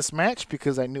forward to this match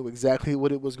because I knew exactly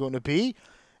what it was going to be,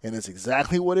 and it's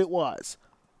exactly what it was.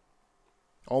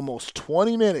 Almost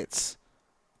 20 minutes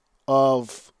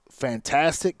of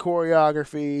fantastic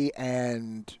choreography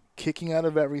and kicking out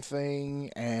of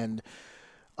everything. And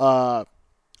I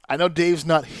know Dave's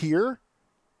not here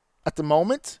at the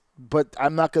moment, but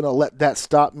I'm not going to let that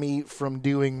stop me from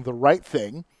doing the right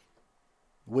thing,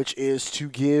 which is to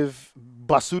give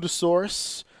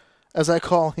Basutosaurus, as I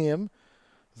call him,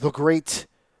 the great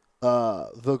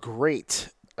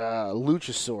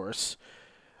Luchasaurus,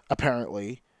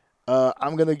 apparently.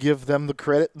 I'm going to give them the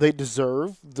credit they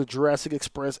deserve. The Jurassic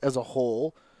Express as a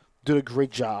whole did a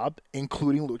great job,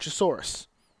 including Luchasaurus.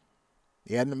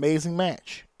 He had an amazing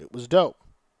match. It was dope.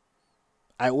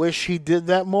 I wish he did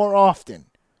that more often.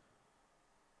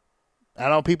 I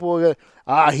know people will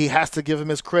go, he has to give him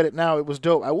his credit now. It was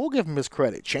dope. I will give him his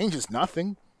credit. Changes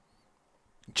nothing.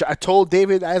 I told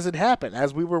David as it happened,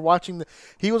 as we were watching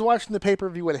he was watching the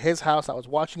pay-per-view at his house. I was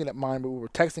watching it at mine, but we were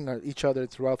texting each other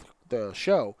throughout the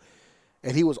show,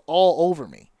 and he was all over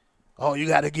me. Oh, you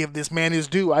got to give this man his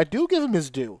due. I do give him his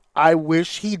due. I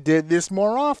wish he did this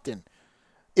more often.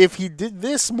 If he did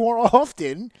this more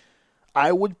often,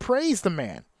 I would praise the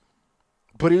man.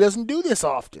 But he doesn't do this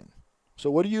often.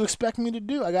 So what do you expect me to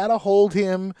do? I got to hold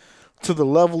him to the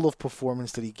level of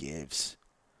performance that he gives.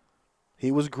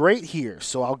 He was great here,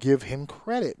 so I'll give him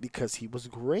credit because he was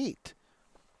great.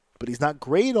 But he's not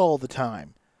great all the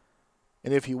time.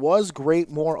 And if he was great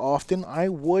more often, I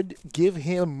would give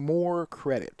him more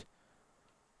credit.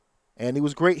 And he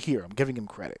was great here. I'm giving him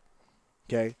credit.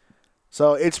 Okay?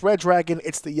 So it's Red Dragon.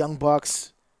 It's the Young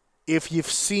Bucks. If you've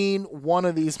seen one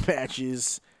of these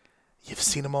matches, you've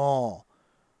seen them all.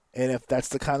 And if that's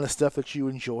the kind of stuff that you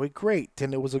enjoy, great.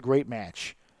 Then it was a great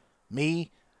match. Me,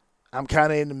 I'm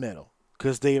kind of in the middle.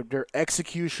 Because their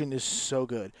execution is so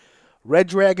good. Red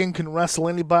Dragon can wrestle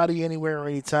anybody, anywhere, or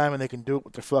anytime, and they can do it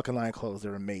with their fucking eye closed.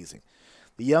 They're amazing.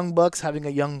 The Young Bucks having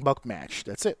a Young Buck match.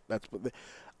 That's it.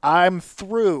 I'm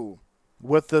through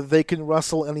with they can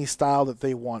wrestle any style that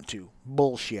they want to.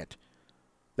 Bullshit.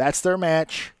 That's their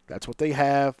match. That's what they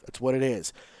have. That's what it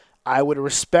is. I would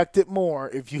respect it more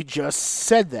if you just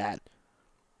said that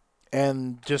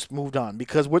and just moved on.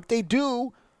 Because what they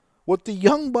do... What the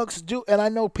Young Bucks do, and I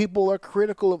know people are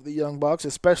critical of the Young Bucks,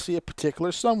 especially a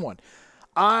particular someone.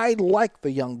 I like the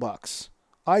Young Bucks.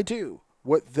 I do.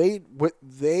 What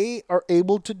they are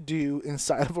able to do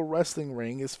inside of a wrestling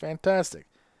ring is fantastic.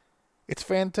 It's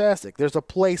fantastic. There's a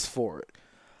place for it.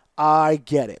 I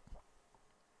get it.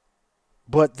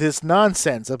 But this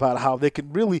nonsense about how they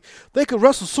could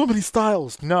wrestle so many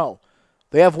styles. No.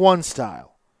 They have one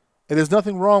style. And there's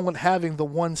nothing wrong with having the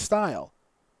one style.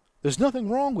 There's nothing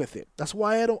wrong with it. That's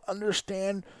why I don't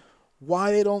understand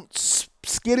why they don't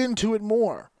skid into it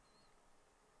more.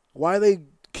 Why they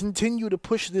continue to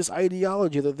push this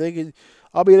ideology that they could,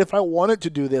 if I wanted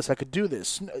to do this, I could do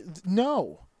this.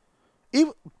 No.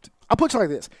 I'll put it like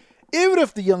this. Even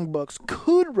if the Young Bucks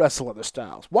could wrestle other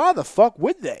styles, why the fuck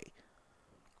would they?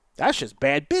 That's just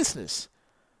bad business.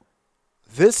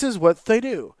 This is what they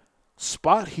do.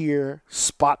 Spot here,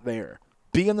 spot there.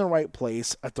 Be in the right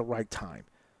place at the right time.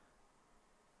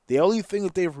 The only thing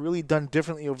that they've really done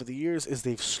differently over the years is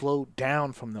they've slowed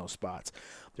down from those spots.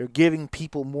 They're giving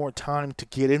people more time to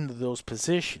get into those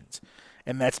positions,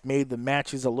 and that's made the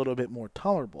matches a little bit more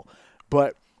tolerable.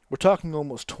 But we're talking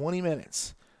almost 20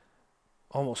 minutes.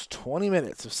 Almost 20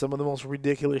 minutes of some of the most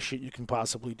ridiculous shit you can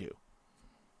possibly do.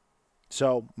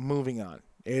 So, moving on.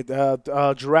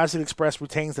 Jurassic Express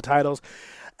retains the titles,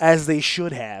 as they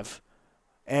should have.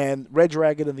 And Red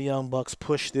Dragon and the Young Bucks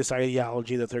push this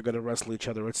ideology that they're going to wrestle each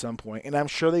other at some point. And I'm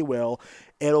sure they will.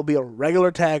 It'll be a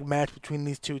regular tag match between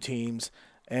these two teams.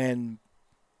 And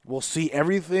we'll see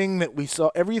everything we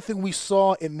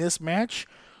saw in this match.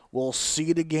 We'll see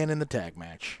it again in the tag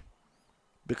match.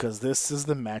 Because this is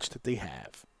the match that they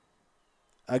have.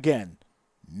 Again,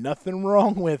 nothing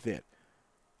wrong with it.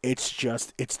 It's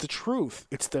the truth.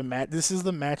 This is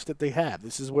the match that they have.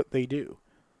 This is what they do.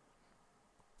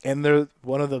 And they're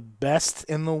one of the best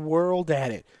in the world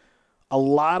at it. A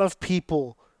lot of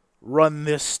people run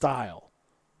this style.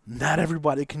 Not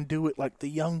everybody can do it like the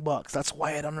Young Bucks. That's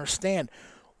why I don't understand.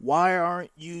 Why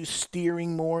aren't you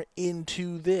steering more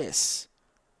into this?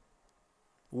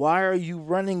 Why are you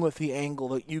running with the angle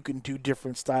that you can do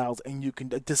different styles and you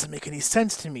can? It doesn't make any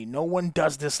sense to me. No one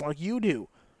does this like you do.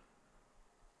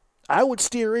 I would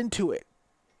steer into it.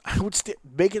 I would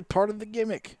make it part of the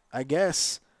gimmick, I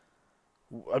guess.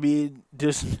 I mean,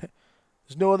 there's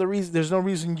no other reason. There's no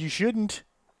reason you shouldn't.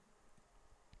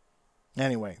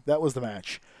 Anyway, that was the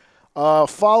match.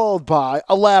 Followed by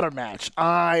a ladder match.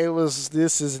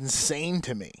 This is insane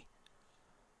to me.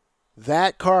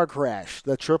 That car crash,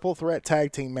 the triple threat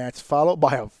tag team match, followed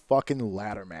by a fucking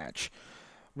ladder match.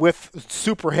 With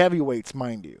super heavyweights,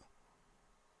 mind you.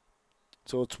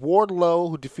 So it's Wardlow,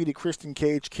 who defeated Christian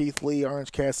Cage, Keith Lee,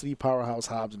 Orange Cassidy, Powerhouse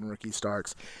Hobbs, and Ricky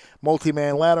Starks.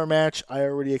 Multi-man ladder match. I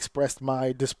already expressed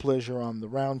my displeasure on the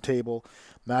round table.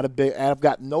 I've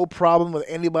got no problem with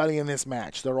anybody in this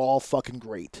match. They're all fucking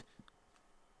great.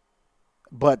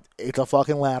 But it's a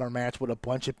fucking ladder match with a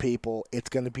bunch of people. It's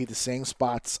going to be the same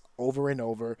spots over and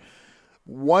over.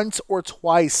 Once or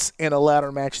twice in a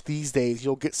ladder match these days,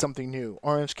 you'll get something new.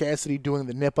 Orange Cassidy doing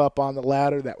the nip up on the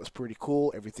ladder. That was pretty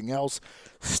cool. Everything else,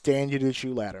 standard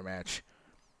issue ladder match.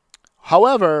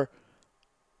 However,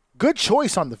 good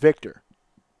choice on the victor.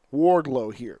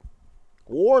 Wardlow here.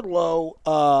 Wardlow,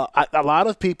 a lot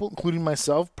of people, including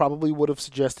myself, probably would have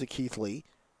suggested Keith Lee.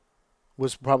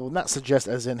 Was probably not suggest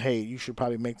as in, hey, you should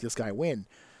probably make this guy win.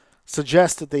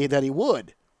 Suggest that he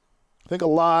would. I think a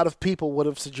lot of people would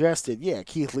have suggested, yeah,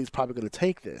 Keith Lee's probably going to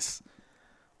take this.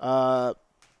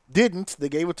 Didn't. They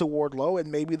gave it to Wardlow,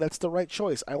 and maybe that's the right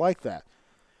choice. I like that.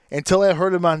 Until I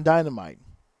heard him on Dynamite.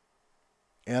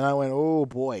 And I went, oh,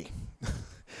 boy.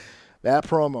 That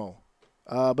promo.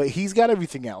 But he's got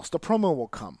everything else. The promo will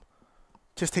come.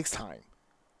 Just takes time.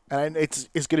 And it's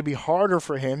going to be harder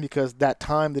for him because that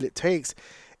time that it takes,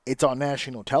 it's on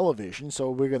national television.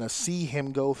 So we're going to see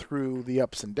him go through the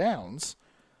ups and downs.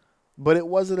 But it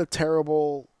wasn't a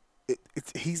terrible.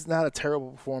 He's not a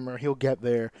terrible performer. He'll get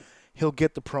there. He'll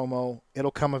get the promo.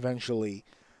 It'll come eventually.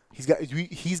 He's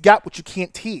got what you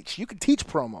can't teach. You can teach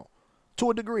promo to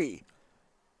a degree.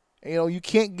 You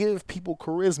can't give people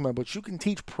charisma, but you can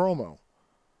teach promo.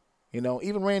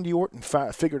 Even Randy Orton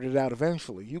figured it out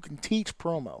eventually. You can teach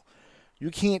promo. You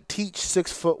can't teach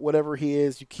 6 foot whatever he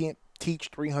is. You can't teach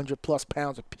 300 plus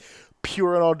pounds of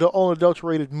pure and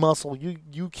unadulterated muscle.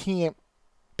 You can't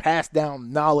pass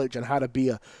down knowledge on how to be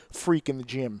a freak in the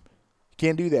gym. You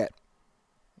can't do that.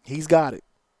 He's got it.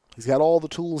 He's got all the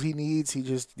tools he needs. He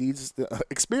just needs the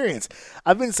experience.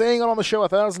 I've been saying it on the show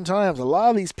 1,000 times. A lot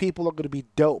of these people are going to be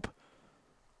dope.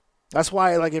 That's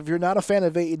why, if you're not a fan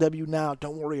of AEW now,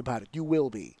 don't worry about it. You will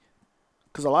be.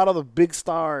 Because a lot of the big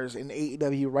stars in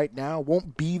AEW right now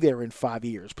won't be there in 5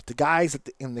 years. But the guys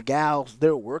and the gals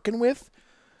they're working with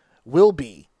will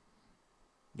be.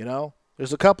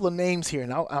 There's a couple of names here.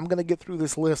 Now, I'm going to get through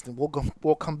this list, and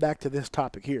we'll come back to this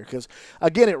topic here. Because,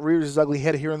 again, it rears its ugly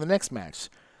head here in the next match.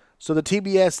 So the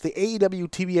AEW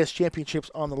TBS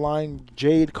Championships on the line.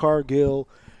 Jade Cargill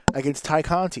against Ty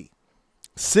Conti.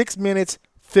 6 minutes,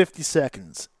 50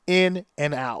 seconds. In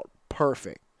and out.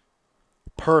 Perfect.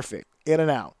 In and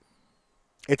out.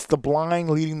 It's the blind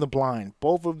leading the blind.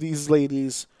 Both of these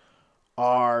ladies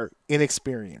are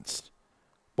inexperienced.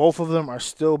 Both of them are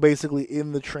still basically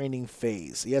in the training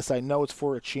phase. Yes, I know it's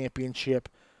for a championship.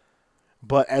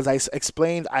 But as I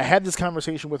explained, I had this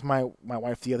conversation with my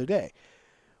wife the other day.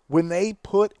 When they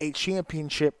put a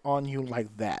championship on you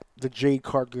like that, the Jade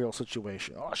Cargill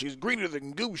situation. Oh, she's greener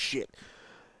than goose shit.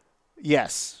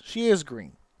 Yes, she is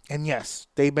green. And yes,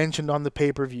 they mentioned on the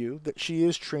pay-per-view that she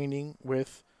is training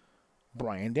with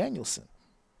Bryan Danielson.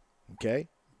 Okay?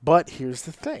 But here's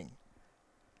the thing.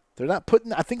 They're not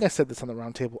putting... I think I said this on the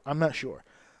round table. I'm not sure.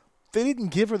 They didn't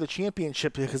give her the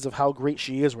championship because of how great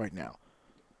she is right now.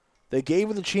 They gave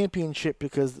her the championship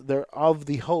because they're of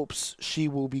the hopes she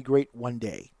will be great one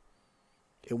day.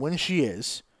 And when she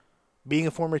is, being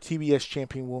a former TBS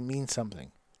champion will mean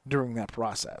something during that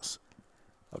process.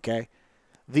 Okay?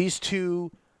 These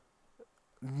two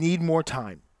need more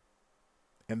time.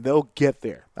 And they'll get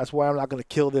there. That's why I'm not going to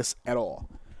kill this at all.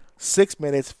 6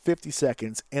 minutes, 50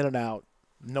 seconds, in and out.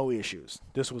 No issues.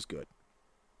 This was good.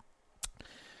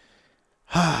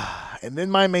 And then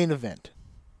my main event.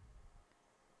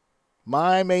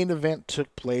 My main event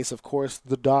took place, of course,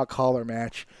 the dog collar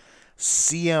match.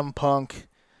 CM Punk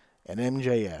and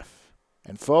MJF.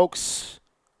 And folks,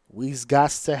 we've got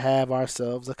to have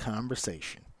ourselves a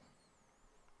conversation.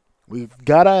 We've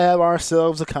got to have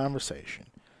ourselves a conversation.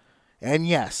 And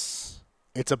yes,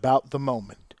 it's about the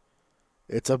moment.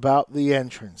 It's about the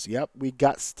entrance. Yep, we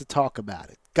got to talk about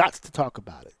it. Got to talk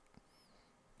about it.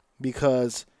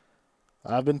 Because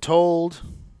I've been told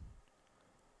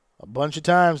a bunch of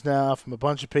times now from a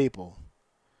bunch of people,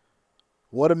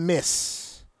 what a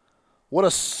miss. What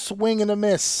a swing and a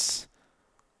miss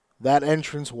that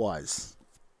entrance was.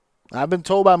 I've been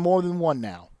told by more than one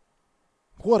now.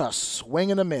 What a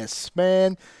swing and a miss.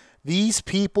 Man, these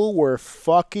people were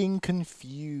fucking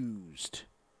confused.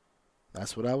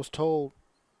 That's what I was told.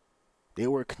 They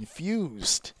were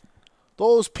confused.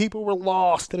 Those people were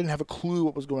lost. They didn't have a clue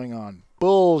what was going on.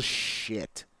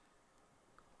 Bullshit.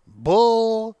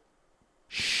 Bullshit.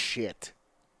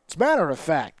 As a matter of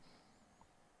fact,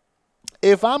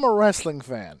 if I'm a wrestling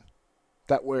fan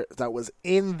that was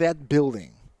in that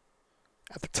building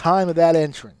at the time of that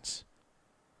entrance,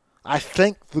 I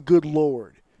thank the good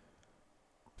Lord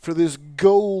for this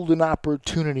golden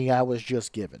opportunity I was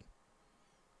just given.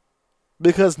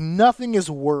 Because nothing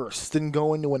is worse than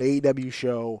going to an AEW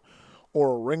show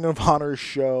or a Ring of Honor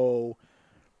show.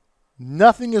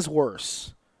 Nothing is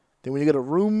worse than when you get a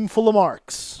room full of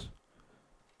marks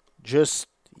just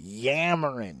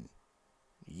yammering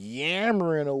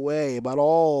away about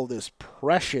all this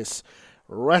precious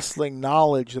wrestling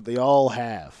knowledge that they all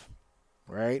have,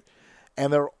 right?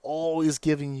 And they're always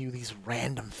giving you these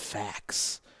random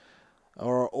facts.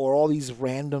 Or all these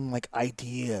random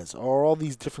ideas, or all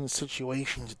these different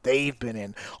situations they've been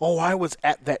in. Oh, I was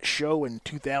at that show in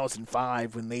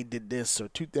 2005 when they did this, or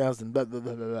 2000 blah blah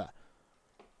blah blah blah.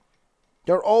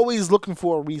 They're always looking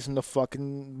for a reason to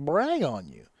fucking brag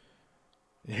on you.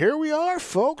 And here we are,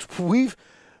 folks. We've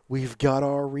got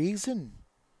our reason.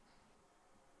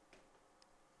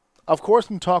 Of course,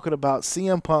 I'm talking about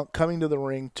CM Punk coming to the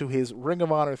ring to his Ring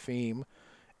of Honor theme,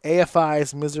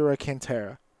 AFI's Misera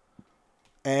Cantera.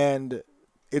 And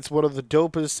it's one of the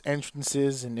dopest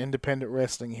entrances in independent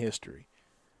wrestling history.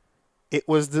 It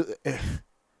was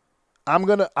I'm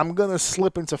gonna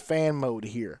slip into fan mode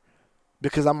here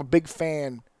because I'm a big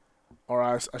fan,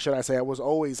 or should I say, I was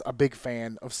always a big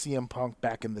fan of CM Punk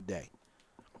back in the day.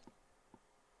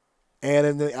 And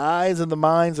in the eyes and the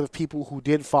minds of people who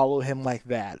did follow him like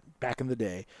that back in the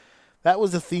day, that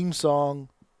was a theme song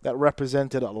that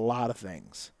represented a lot of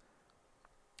things.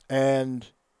 And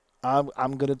I'm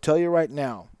going to tell you right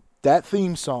now, that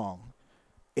theme song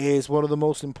is one of the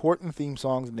most important theme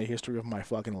songs in the history of my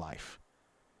fucking life.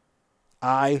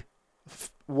 When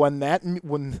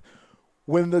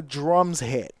the drums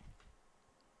hit,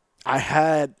 I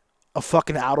had a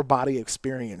fucking out-of-body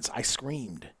experience. I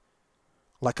screamed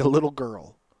like a little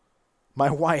girl. My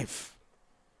wife,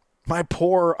 my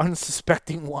poor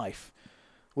unsuspecting wife,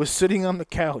 was sitting on the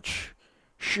couch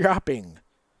shopping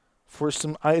for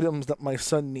some items that my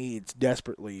son needs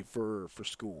desperately for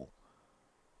school.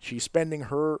 She's spending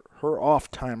her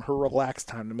off time, her relaxed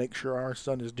time to make sure our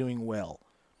son is doing well.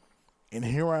 And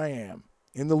here I am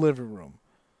in the living room,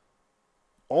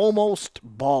 almost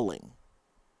bawling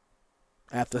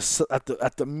at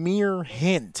the mere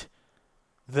hint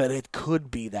that it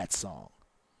could be that song.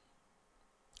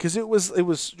 Because it was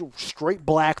straight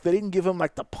black. They didn't give him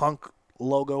the Punk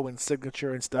logo and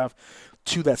signature and stuff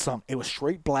to that song. It was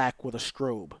straight black with a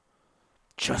strobe,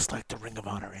 just like the Ring of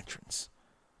Honor entrance.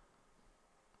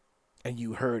 And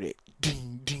you heard it,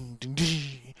 ding ding ding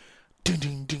ding, ding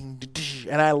ding ding ding,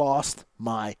 and I lost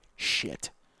my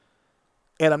shit.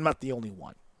 And I'm not the only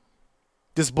one.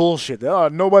 This bullshit. Oh,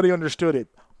 nobody understood it.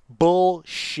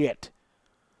 Bullshit.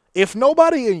 If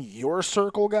nobody in your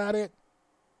circle got it,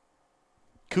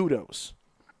 kudos.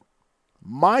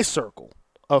 My circle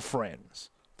of friends,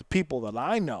 the people that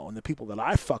I know and the people that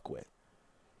I fuck with,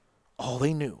 all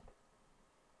they knew.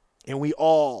 And we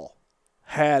all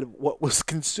had what was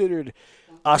considered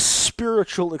a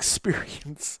spiritual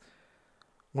experience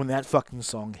when that fucking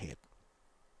song hit.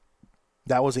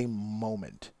 That was a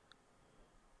moment.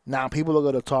 Now, people are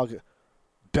going to talk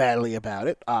badly about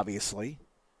it, obviously,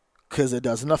 because it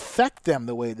doesn't affect them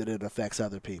the way that it affects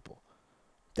other people.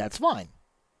 That's fine.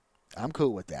 I'm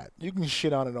cool with that. You can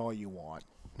shit on it all you want.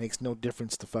 Makes no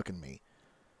difference to fucking me.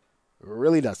 It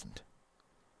really doesn't.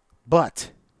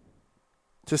 But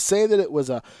to say that it was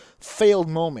a failed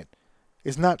moment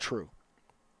is not true.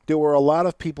 There were a lot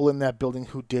of people in that building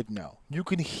who did know. You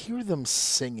could hear them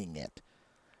singing it.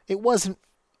 It wasn't,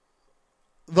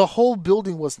 the whole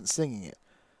building wasn't singing it.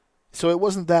 So it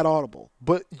wasn't that audible.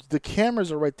 But the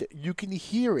cameras are right there. You can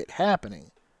hear it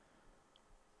happening.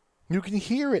 You can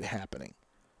hear it happening.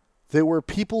 There were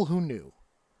people who knew.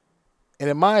 And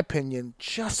in my opinion,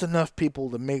 just enough people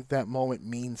to make that moment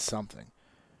mean something.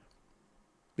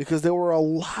 Because there were a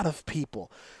lot of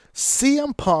people.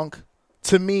 CM Punk,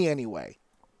 to me anyway,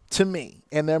 to me,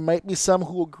 and there might be some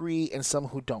who agree and some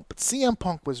who don't, but CM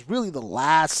Punk was really the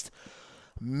last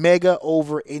mega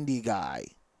over indie guy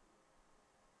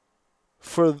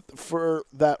for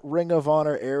that Ring of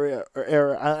Honor era.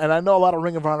 And I know a lot of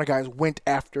Ring of Honor guys went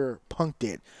after Punk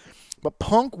did, but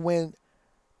Punk went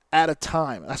at a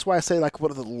time. That's why I say like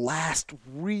one of the last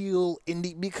real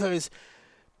indie, because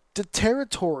the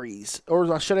territories,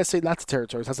 or should I say not the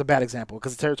territories, that's a bad example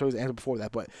because the territories ended before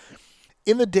that, but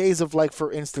in the days of, like,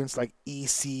 for instance, like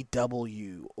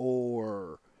ECW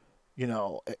or, you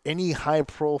know, any high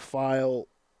profile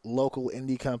local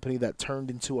indie company that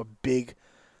turned into a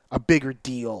bigger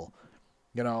deal,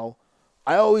 you know,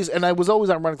 I was always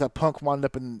ironic that Punk wound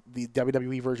up in the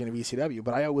WWE version of ECW,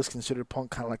 but I always considered Punk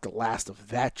kind of like the last of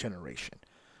that generation.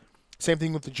 Same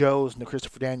thing with the Joes and the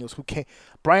Christopher Daniels,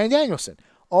 Bryan Danielson,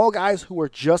 all guys who were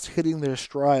just hitting their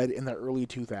stride in the early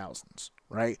 2000s,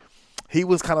 right? He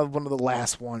was kind of one of the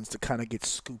last ones to kind of get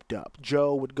scooped up.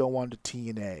 Joe would go on to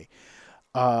TNA.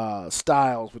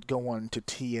 Styles would go on to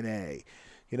TNA.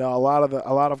 You know, a lot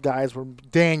of guys were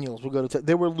Daniels would go to.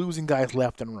 They were losing guys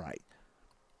left and right.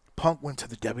 Punk went to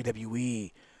the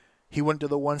WWE. He went to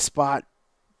the one spot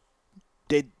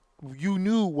that you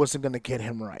knew wasn't going to get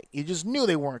him right. You just knew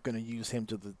they weren't going to use him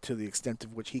to the extent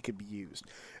of which he could be used,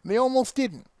 and they almost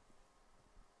didn't.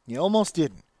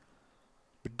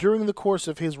 But during the course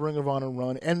of his Ring of Honor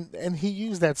run, and he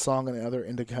used that song in other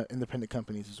independent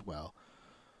companies as well,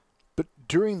 but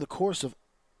during the course of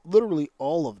literally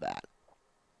all of that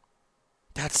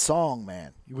song,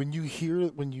 man, when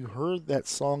you heard that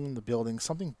song in the building,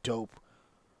 something dope,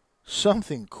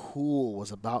 something cool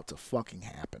was about to fucking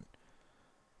happen.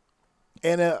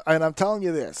 And I'm telling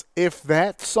you this, if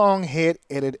that song hit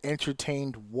and it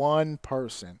entertained one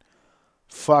person,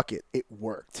 fuck it, it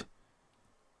worked.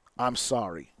 I'm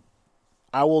sorry.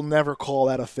 I will never call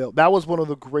that a fail. That was one of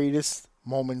the greatest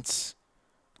moments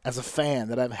as a fan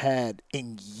that I've had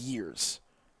in years.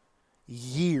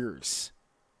 Years.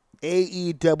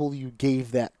 AEW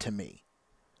gave that to me.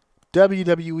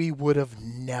 WWE would have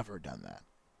never done that.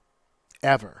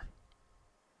 Ever.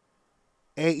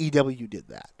 AEW did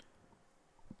that.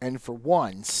 And for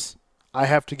once, I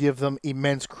have to give them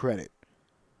immense credit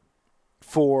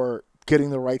for getting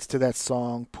the rights to that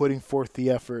song, putting forth the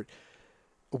effort.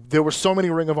 There were so many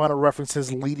Ring of Honor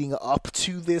references leading up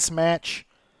to this match.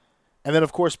 And then,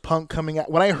 of course, Punk coming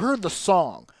out. When I heard the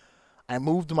song, I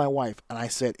moved to my wife and I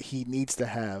said, he needs to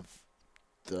have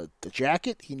the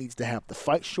jacket. He needs to have the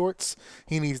fight shorts.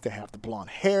 He needs to have the blonde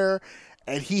hair.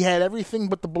 And he had everything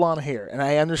but the blonde hair. And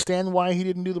I understand why he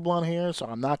didn't do the blonde hair, so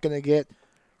I'm not going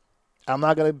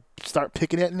to start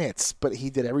picking at nits. But he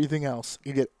did everything else.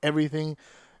 He did everything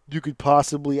you could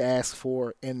possibly ask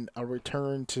for in a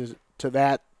return to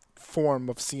that form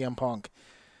of CM Punk.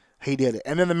 He did it.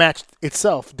 And then the match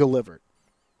itself delivered.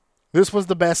 This was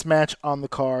the best match on the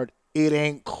card. It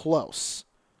ain't close.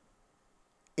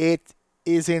 It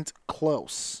isn't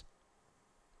close.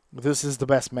 This is the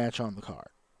best match on the card.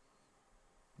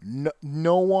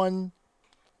 No one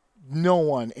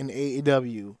in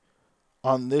AEW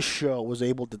on this show was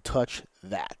able to touch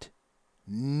that.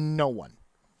 No one.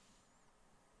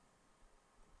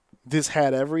 This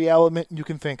had every element you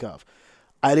can think of.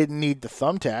 I didn't need the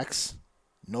thumbtacks.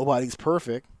 Nobody's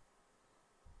perfect.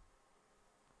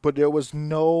 But there was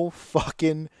no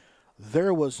fucking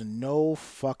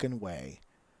way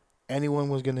anyone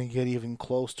was going to get even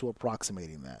close to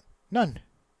approximating that. None.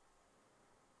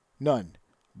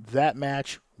 That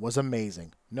match was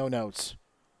amazing. No notes.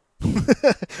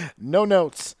 No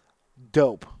notes.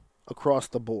 Dope. Across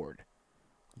the board.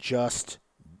 Just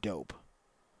dope.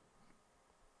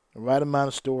 The right amount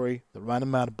of story, the right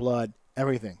amount of blood,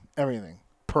 everything.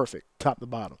 Perfect. Top to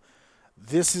bottom.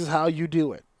 This is how you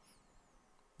do it.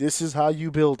 This is how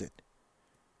you build it.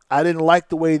 I didn't like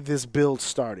the way this build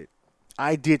started.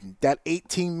 I didn't. That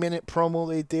 18-minute promo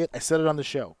they did, I said it on the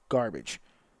show, garbage.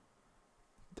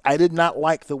 I did not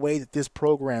like the way that this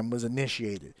program was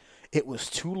initiated. It was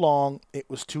too long. It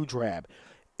was too drab.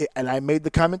 And I made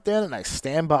the comment then, and I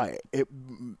stand by it.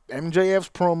 MJF's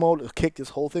promo to kick this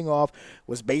whole thing off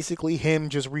was basically him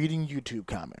just reading YouTube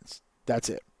comments. That's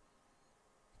it.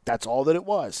 That's all that it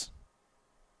was.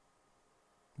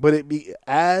 But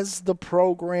as the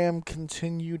program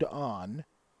continued on,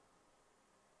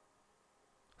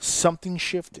 something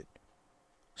shifted.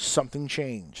 Something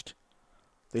changed.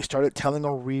 They started telling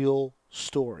a real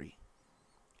story.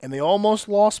 And they almost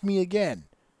lost me again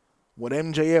when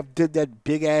MJF did that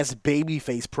big-ass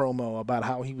babyface promo about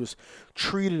how he was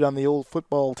treated on the old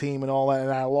football team and all that,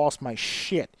 and I lost my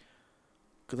shit.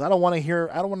 Because I don't want to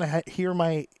hear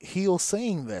my heel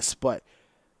saying this, but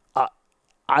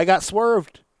I got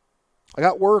swerved. I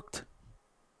got worked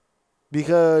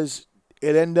because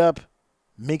it ended up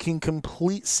making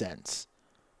complete sense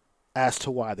as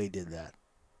to why they did that.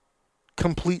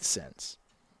 Complete sense.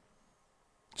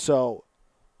 So,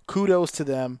 kudos to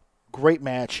them. Great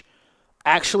match.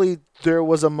 Actually, there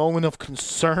was a moment of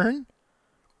concern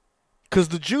because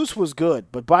the juice was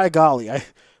good, but by golly,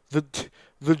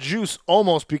 the juice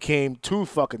almost became too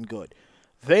fucking good.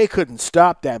 They couldn't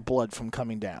stop that blood from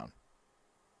coming down.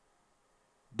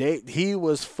 He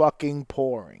was fucking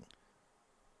pouring.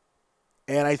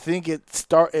 And I think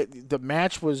the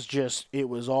match was just, it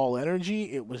was all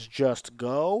energy. It was just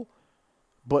go.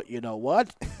 But you know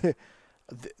what?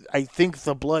 I think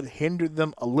the blood hindered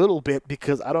them a little bit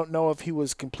because I don't know if he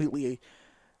was completely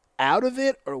out of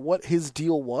it or what his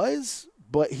deal was.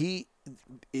 But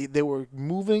they were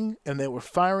moving and they were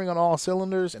firing on all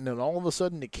cylinders. And then all of a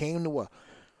sudden it came to a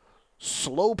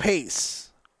slow pace.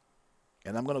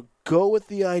 And I'm going to go with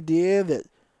the idea that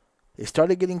they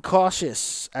started getting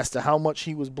cautious as to how much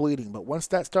he was bleeding. But once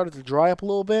that started to dry up a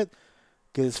little bit,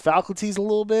 get his faculties a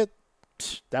little bit,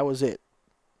 that was it.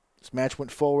 This match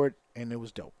went forward, and it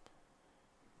was dope.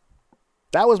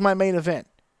 That was my main event.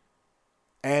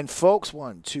 And folks,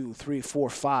 1, 2, 3, 4,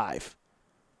 5.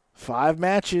 5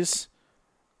 matches.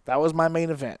 That was my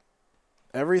main event.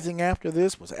 Everything after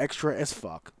this was extra as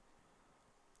fuck.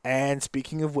 And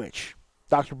speaking of which,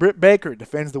 Dr. Britt Baker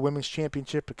defends the Women's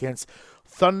Championship against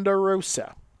Thunder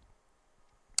Rosa.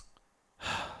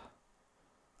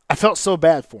 I felt so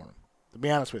bad for him, to be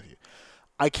honest with you.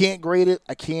 I can't grade it.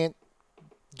 I can't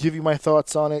give you my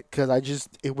thoughts on it because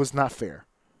it was not fair.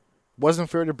 It wasn't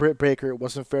fair to Britt Baker. It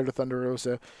wasn't fair to Thunder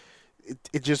Rosa.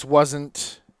 It just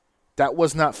wasn't. That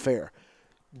was not fair.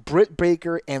 Britt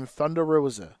Baker and Thunder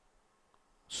Rosa.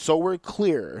 So we're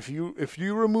clear. If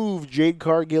you remove Jade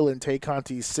Cargill and Tay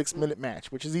Conti's 6-minute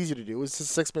match, which is easy to do, it's a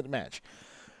 6-minute match.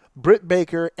 Britt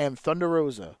Baker and Thunder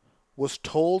Rosa was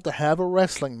told to have a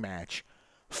wrestling match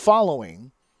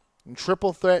following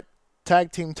triple threat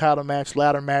tag team title match,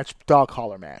 ladder match, dog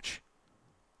collar match.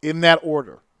 In that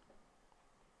order.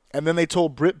 And then they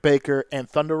told Britt Baker and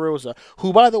Thunder Rosa,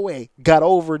 who, by the way, got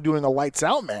over doing a lights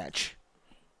out match.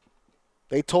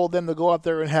 They told them to go out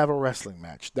there and have a wrestling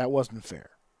match. That wasn't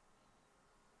fair.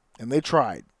 And they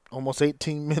tried. Almost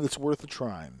 18 minutes worth of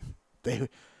trying.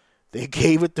 They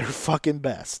gave it their fucking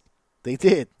best. They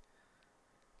did.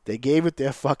 They gave it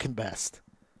their fucking best.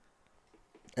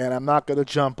 And I'm not going to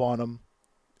jump on them.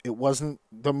 It wasn't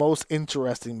the most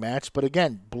interesting match, but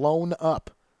again, blown up.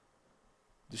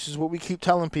 This is what we keep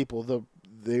telling people.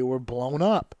 They were blown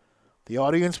up. The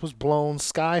audience was blown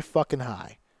sky fucking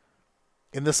high.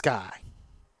 In the sky.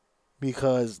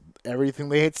 Because everything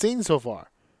they had seen so far.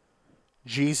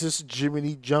 Jesus,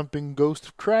 Jiminy, jumping ghost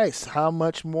of Christ. How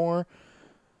much more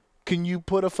can you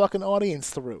put a fucking audience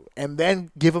through? And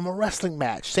then give them a wrestling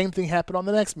match. Same thing happened on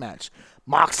the next match.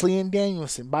 Moxley and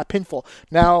Danielson by pinfall.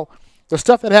 Now, the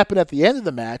stuff that happened at the end of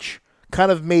the match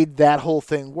kind of made that whole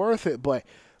thing worth it, but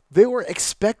they were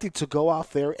expected to go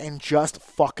out there and just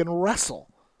fucking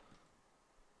wrestle.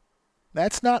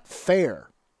 That's not fair,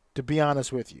 to be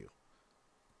honest with you.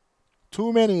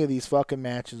 Too many of these fucking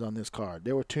matches on this card.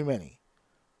 There were too many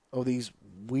of these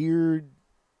weird,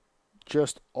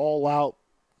 just all-out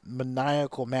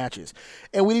maniacal matches.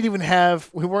 And we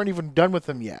weren't even done with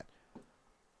them yet.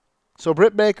 So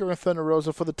Britt Baker and Thunder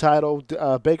Rosa for the title.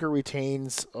 Baker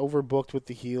retains, overbooked with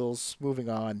the heels. Moving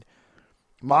on.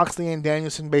 Moxley and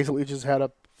Danielson basically just had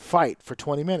a fight for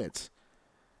 20 minutes.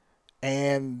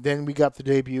 And then we got the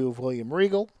debut of William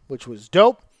Regal, which was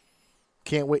dope.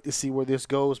 Can't wait to see where this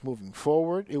goes moving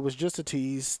forward. It was just a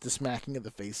tease, the smacking of the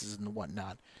faces and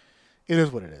whatnot. It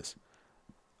is what it is.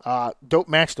 Dope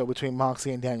match, though, between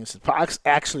Moxley and Danielson.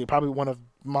 Actually, probably one of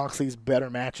Moxley's better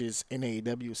matches in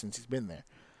AEW since he's been there.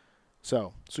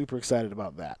 So, super excited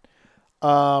about that.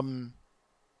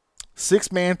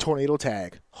 6-man tornado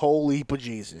tag. Holy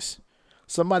bejesus.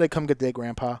 Somebody come get their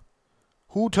grandpa.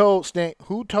 Who told Sting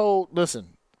to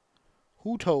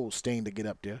get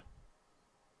up there?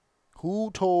 Who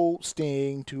told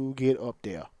Sting to get up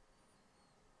there?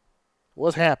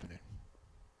 What's happening?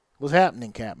 What's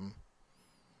happening, Captain?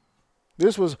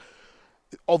 This was,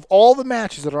 of all the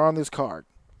matches that are on this card,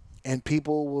 and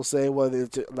people will say, well,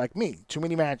 it's like me, too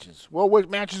many matches. Well, what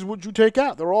matches would you take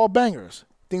out? They're all bangers.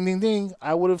 Ding, ding, ding.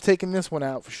 I would have taken this one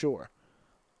out for sure.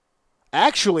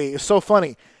 Actually, it's so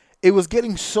funny. It was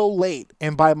getting so late,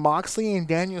 and by Moxley and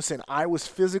Danielson, I was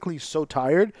physically so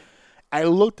tired. I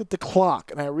looked at the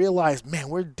clock, and I realized, man,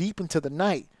 we're deep into the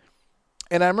night.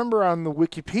 And I remember on the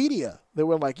Wikipedia, they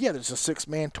were like, yeah, there's a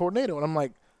 6-man tornado. And I'm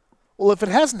like, well, if it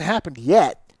hasn't happened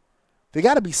yet, they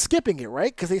got to be skipping it,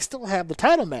 right? Because they still have the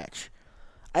title match.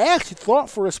 I actually thought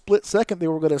for a split second they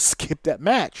were going to skip that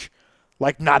match,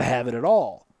 like not have it at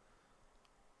all.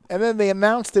 And then they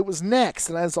announced it was next,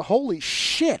 and I was like, holy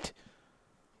shit.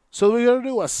 So we're going to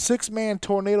do a 6-man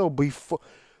tornado before.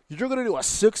 You're going to do a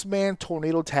 6-man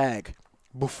tornado tag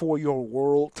before your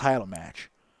world title match,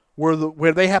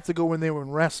 where they have to go in there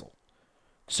and wrestle.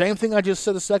 Same thing I just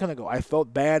said a second ago. I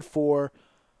felt bad for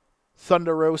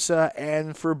Thunder Rosa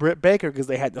and for Britt Baker because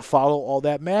they had to follow all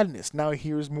that madness. Now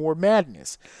here's more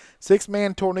madness.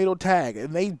 6-man tornado tag,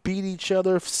 and they beat each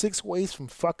other 6 ways from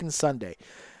fucking Sunday.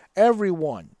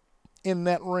 Everyone in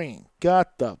that ring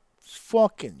got the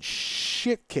fucking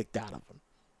shit kicked out of them.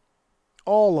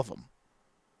 All of them.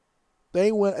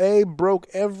 They broke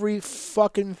every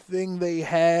fucking thing they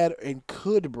had and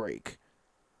could break.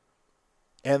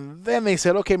 And then they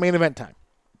said, okay, main event time.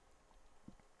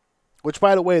 Which,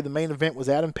 by the way, the main event was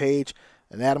Adam Page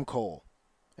and Adam Cole.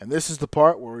 And this is the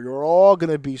part where you're all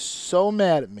going to be so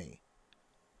mad at me.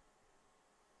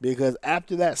 Because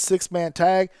after that 6-man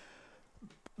tag,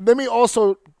 let me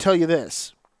also tell you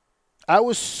this. I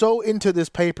was so into this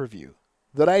pay-per-view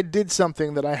that I did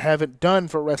something that I haven't done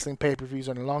for wrestling pay-per-views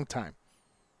in a long time.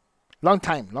 Long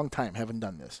time, haven't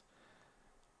done this.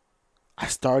 I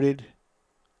started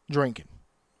drinking.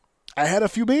 I had a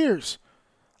few beers.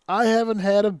 I haven't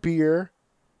had a beer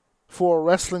for a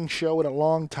wrestling show in a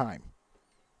long time.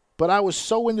 But I was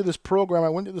so into this program, I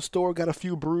went to the store, got a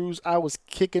few brews, I was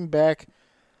kicking back.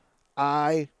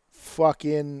 I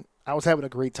was having a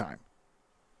great time.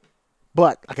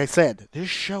 But, like I said, this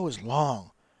show is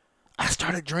long. I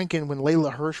started drinking when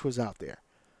Layla Hirsch was out there.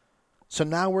 So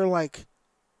now we're like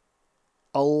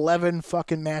 11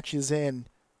 fucking matches in,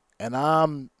 and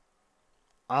I'm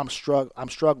struggling.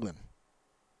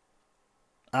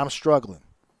 I'm struggling.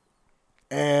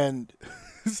 And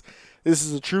this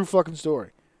is a true fucking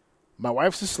story. My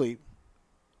wife's asleep,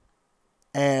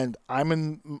 and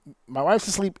my wife's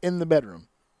asleep in the bedroom.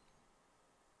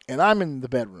 And I'm in the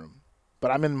bedroom,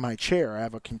 but I'm in my chair. I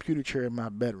have a computer chair in my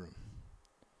bedroom.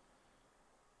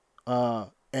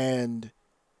 And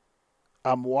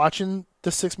I'm watching the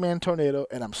 6-man tornado,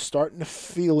 and I'm starting to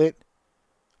feel it.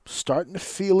 Starting to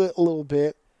feel it a little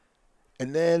bit.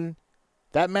 And then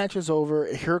that match is over.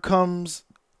 Here comes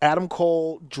Adam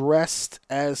Cole dressed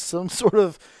as some sort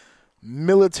of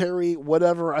military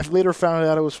whatever. I later found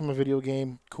out it was from a video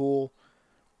game. Cool.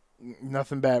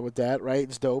 Nothing bad with that, right?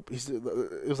 It's dope.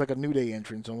 It was like a New Day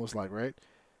entrance, almost like, right?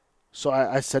 So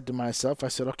I said to myself,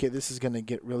 okay, this is going to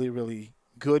get really, really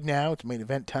good now. It's main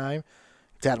event time.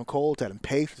 It's Adam Cole. It's Adam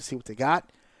Page to see what they got.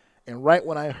 And right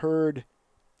when I heard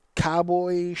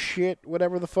cowboy shit,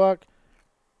 whatever the fuck,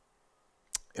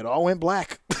 it all went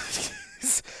black.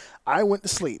 I went to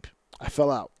sleep. I fell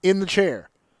out in the chair.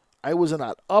 I was in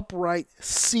an upright,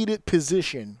 seated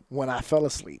position when I fell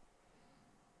asleep.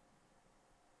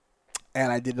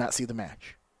 And I did not see the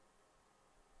match.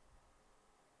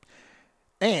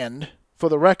 And, for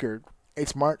the record,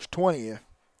 it's March 20th.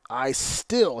 I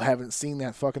still haven't seen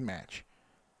that fucking match.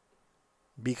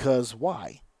 Because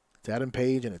why? It's Adam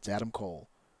Page and it's Adam Cole.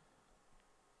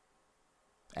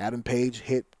 Adam Page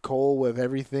hit Cole with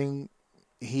everything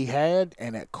he had,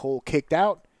 and that Cole kicked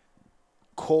out.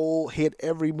 Cole hit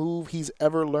every move he's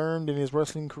ever learned in his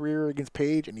wrestling career against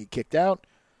Page, and he kicked out.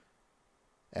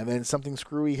 And then something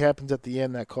screwy happens at the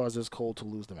end that causes Cole to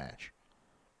lose the match.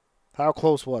 How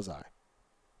close was I?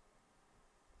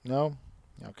 No?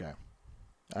 Okay.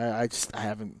 I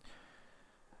haven't.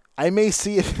 I may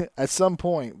see it at some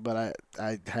point, but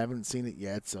I haven't seen it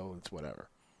yet, so it's whatever.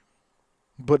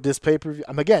 But this pay-per-view,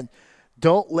 again,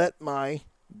 don't let my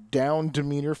down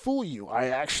demeanor fool you. I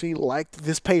actually liked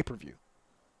this pay-per-view.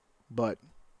 But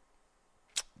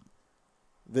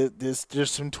there's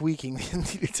some tweaking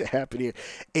that needed to happen here.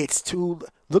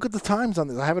 Look at the times on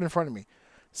this. I have it in front of me.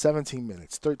 17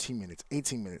 minutes, 13 minutes,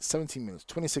 18 minutes, 17 minutes,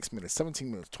 26 minutes, 17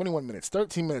 minutes, 21 minutes,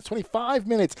 13 minutes, 25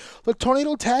 minutes. The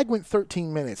tornado tag went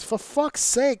 13 minutes. For fuck's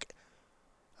sake.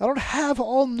 I don't have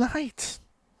all night.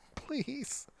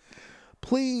 Please.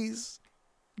 Please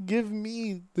give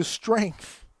me the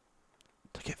strength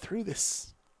to get through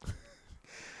this.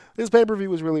 This pay-per-view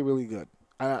was really, really good.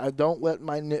 I don't let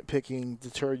my nitpicking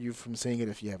deter you from seeing it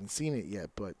if you haven't seen it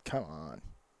yet, but come on.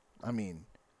 I mean,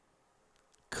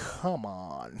 come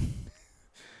on.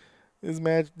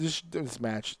 This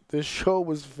show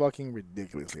was fucking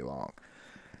ridiculously long.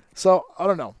 So, I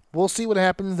don't know. We'll see what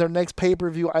happens. Their next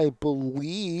pay-per-view, I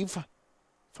believe,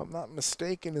 if I'm not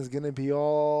mistaken, is going to be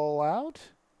All Out?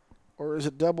 Or is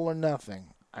it Double or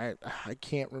Nothing? I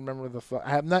can't remember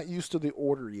I am not used to the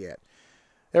order yet.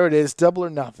 There it is, Double or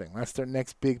Nothing. That's their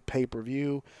next big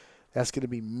pay-per-view. That's going to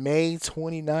be May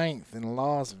 29th in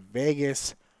Las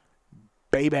Vegas,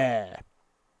 baby.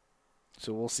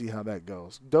 So we'll see how that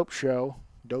goes. Dope show.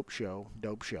 What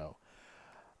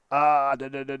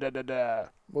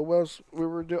else we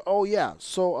were doing? Oh yeah.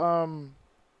 So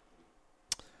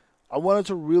I wanted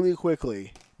to really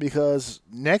quickly, because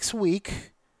next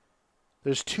week,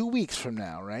 there's 2 weeks from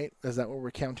now, right? Is that what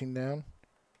we're counting down?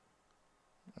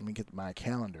 Let me get my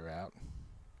calendar out.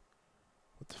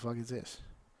 What the fuck is this?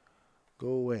 Go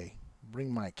away.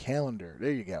 Bring my calendar.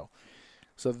 There you go.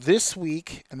 So this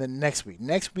week and then next week.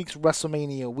 Next week's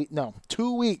WrestleMania week. No,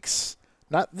 2 weeks.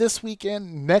 Not this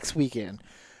weekend. Next weekend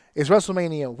is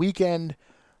WrestleMania weekend.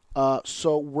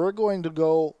 So we're going to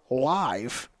go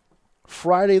live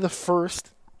Friday the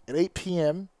 1st at 8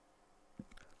 p.m.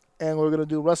 And we're going to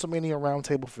do WrestleMania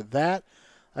Roundtable for that.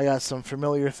 I got some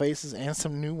familiar faces and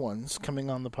some new ones coming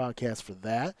on the podcast for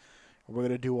that. We're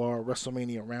going to do our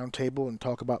WrestleMania Roundtable and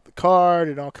talk about the card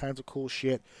and all kinds of cool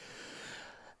shit.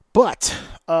 But,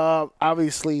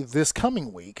 obviously, this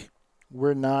coming week,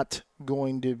 we're not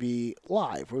going to be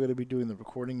live. We're going to be doing the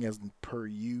recording as per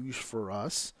usual for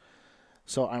us.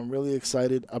 So I'm really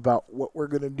excited about what we're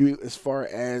going to do as far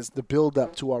as the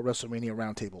build-up to our WrestleMania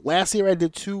Roundtable. Last year I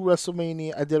did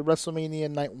WrestleMania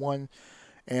Night 1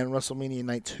 and WrestleMania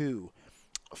Night 2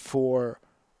 for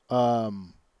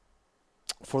the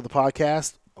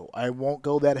podcast. I won't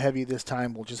go that heavy this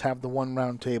time. We'll just have the one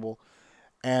roundtable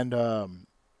and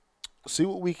see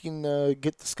what we can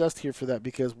get discussed here for that,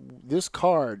 because this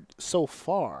card so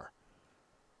far,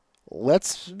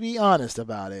 let's be honest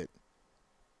about it,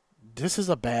 this is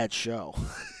a bad show.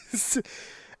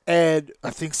 And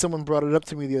I think someone brought it up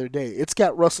to me the other day. It's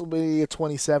got WrestleMania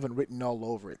 27 written all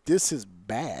over it. This is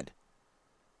bad.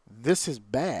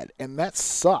 And that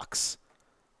sucks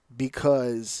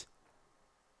because,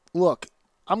 look,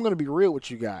 I'm going to be real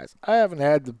with you guys. I haven't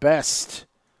had the best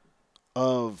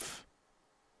of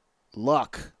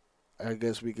luck, I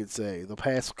guess we could say, the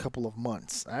past couple of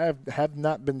months. I have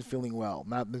not been feeling well,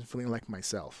 not been feeling like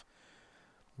myself.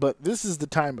 But this is the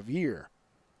time of year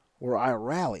where I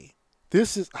rally.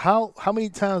 This is how many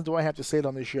times do I have to say it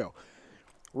on this show?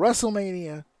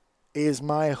 WrestleMania is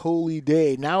my holy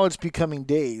day. Now it's becoming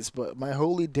days, but my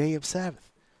holy day of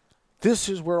Sabbath. This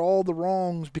is where all the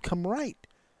wrongs become right.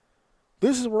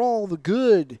 This is where all the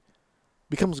good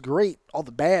becomes great. All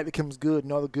the bad becomes good,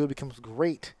 and all the good becomes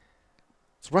great.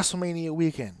 It's WrestleMania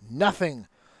weekend. Nothing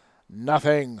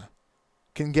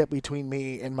can get between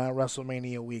me and my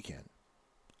WrestleMania weekend.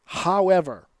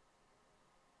 However,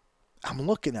 I'm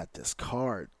looking at this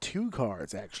card, 2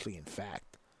 cards actually, in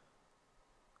fact,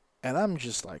 and I'm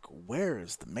just like, where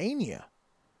is the mania?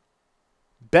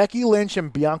 Becky Lynch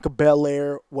and Bianca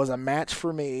Belair was a match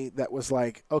for me that was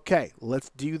like, okay, let's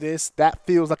do this. That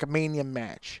feels like a mania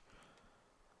match.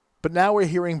 But now we're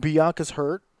hearing Bianca's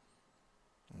hurt.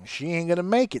 She ain't going to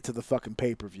make it to the fucking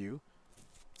pay-per-view.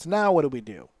 So now what do we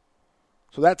do?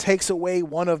 So that takes away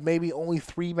one of maybe only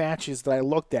 3 matches that I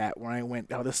looked at when I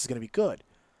went, oh, this is going to be good.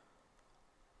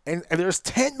 And there's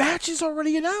 10 matches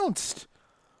already announced,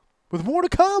 with more to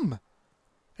come.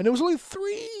 And there was only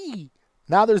 3.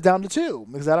 Now there's down to 2,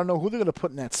 because I don't know who they're going to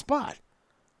put in that spot.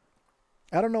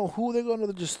 I don't know who they're going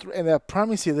to just... And I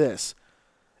promise you this.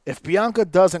 If Bianca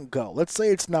doesn't go, let's say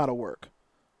it's not a work,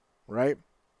 right?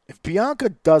 If Bianca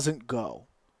doesn't go,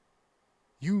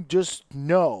 you just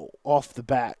know off the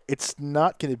bat it's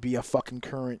not going to be a fucking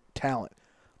current talent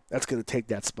that's going to take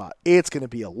that spot. It's going to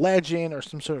be a legend or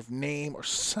some sort of name or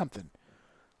something.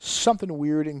 Something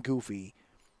weird and goofy.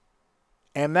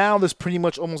 And now this pretty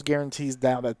much almost guarantees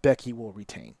now that Becky will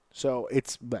retain. So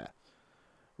it's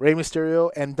Rey Mysterio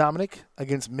and Dominic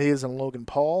against Miz and Logan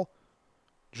Paul.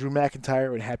 Drew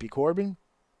McIntyre and Happy Corbin.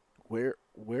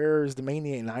 Where is the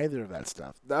mania in either of that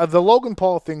stuff? The Logan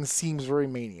Paul thing seems very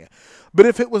mania. But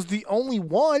if it was the only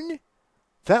one,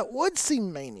 that would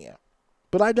seem mania.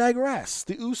 But I digress.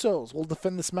 The Usos will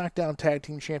defend the SmackDown Tag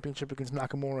Team Championship against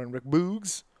Nakamura and Rick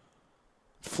Boogs.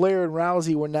 Flair and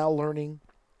Rousey, we're now learning,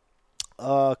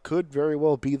 could very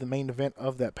well be the main event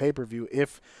of that pay-per-view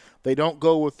if they don't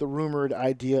go with the rumored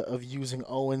idea of using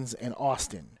Owens and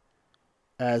Austin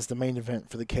as the main event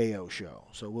for the KO show.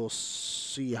 So we'll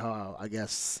see how, I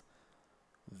guess,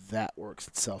 that works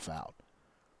itself out.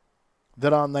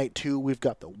 Then on night 2, we've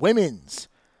got the women's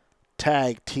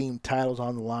tag team titles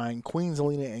on the line. Queen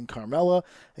Zelina and Carmella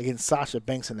against Sasha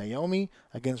Banks and Naomi,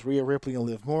 against Rhea Ripley and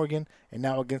Liv Morgan, and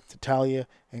now against Natalya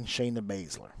and Shayna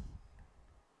Baszler,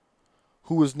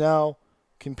 who is now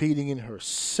competing in her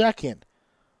second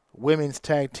women's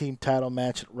tag team title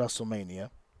match at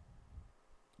WrestleMania.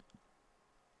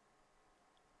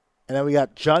 And then we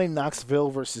got Johnny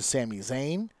Knoxville versus Sami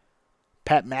Zayn,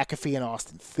 Pat McAfee and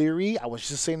Austin Theory. I was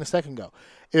just saying a second ago.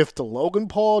 If the Logan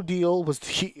Paul deal was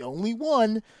the only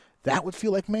one, that would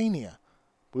feel like Mania.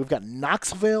 We've got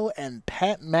Knoxville and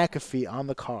Pat McAfee on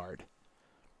the card.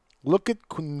 Look at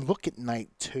night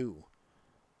 2.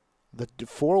 The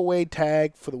 4-way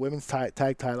tag for the women's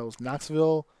tag titles: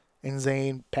 Knoxville and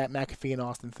Zayn, Pat McAfee and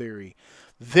Austin Theory.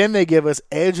 Then they give us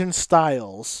Edge and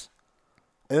Styles,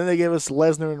 and then they give us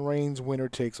Lesnar and Reigns, winner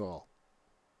takes all.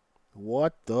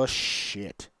 What the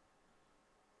shit?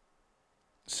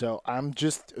 So I'm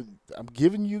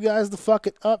giving you guys the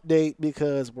fucking update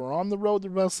because we're on the road to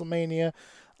WrestleMania.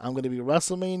 I'm going to be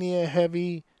WrestleMania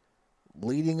heavy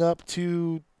leading up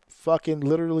to fucking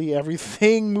literally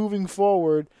everything moving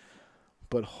forward.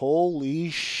 But holy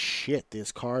shit,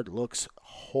 this card looks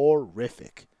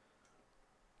horrific.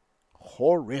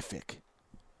 Horrific.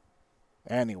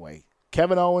 Anyway,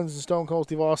 Kevin Owens and Stone Cold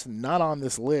Steve Austin not on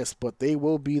this list, but they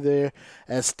will be there.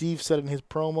 As Steve said in his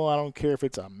promo, I don't care if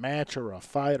it's a match or a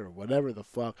fight or whatever the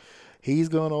fuck. He's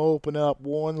going to open up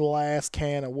one last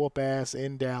can of whoop ass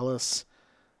in Dallas.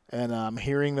 And I'm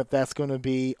hearing that that's going to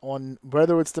be on,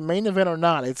 whether it's the main event or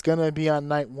not, it's going to be on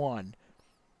night 1.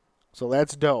 So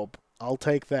that's dope. I'll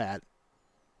take that.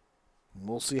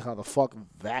 We'll see how the fuck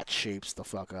that shapes the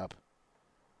fuck up.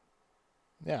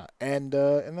 Yeah, and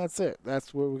that's it.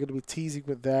 That's where we're going to be teasing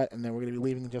with that, and then we're going to be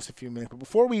leaving in just a few minutes. But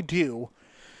before we do,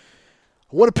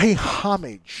 I want to pay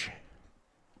homage.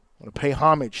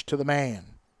 To the man.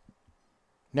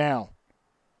 Now,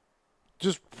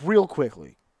 just real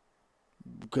quickly,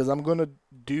 because I'm going to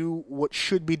do what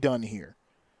should be done here.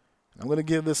 I'm going to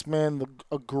give this man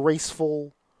a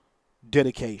graceful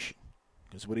dedication,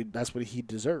 because that's what he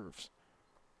deserves.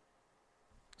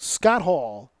 Scott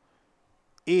Hall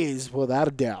is, without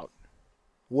a doubt,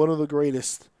 one of the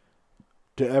greatest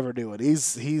to ever do it.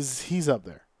 He's up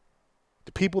there.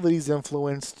 The people that he's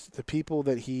influenced, the people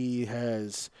that he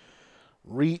has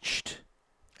reached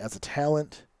as a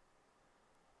talent,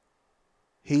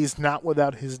 he's not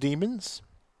without his demons.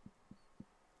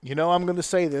 You know, I'm going to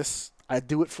say this. I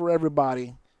do it for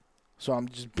everybody, so I'm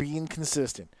just being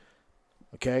consistent.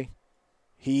 Okay?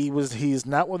 He is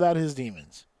not without his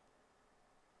demons.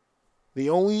 The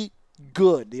only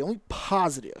good, the only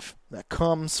positive that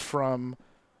comes from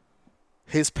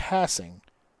his passing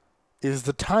is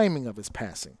the timing of his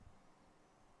passing.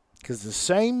 Because the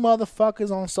same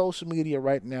motherfuckers on social media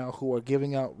right now who are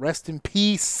giving out rest in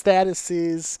peace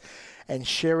statuses and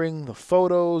sharing the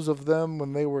photos of them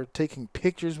when they were taking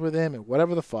pictures with him and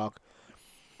whatever the fuck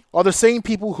are the same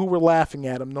people who were laughing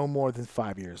at him no more than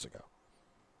 5 years ago.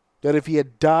 That if he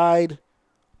had died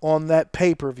on that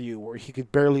pay-per-view where he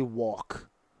could barely walk,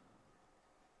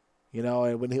 you know,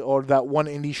 and or that one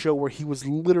indie show where he was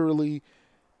literally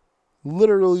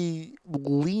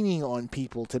leaning on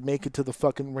people to make it to the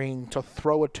fucking ring to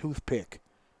throw a toothpick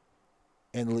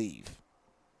and leave.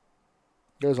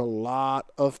 There's a lot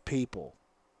of people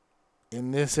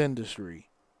in this industry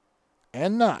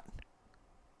and not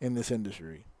in this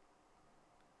industry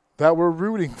that were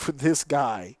rooting for this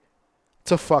guy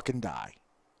to fucking die.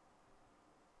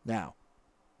 Now,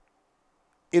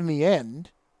 in the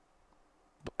end,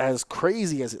 as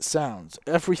crazy as it sounds,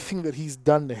 everything that he's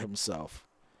done to himself,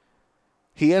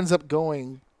 he ends up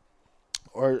going,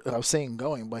 or I was saying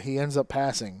going, but he ends up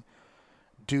passing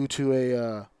due to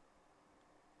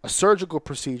a surgical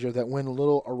procedure that went a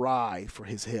little awry for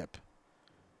his hip.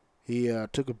 He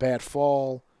took a bad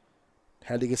fall,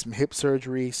 had to get some hip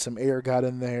surgery, some air got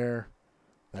in there.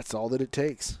 That's all that it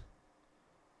takes.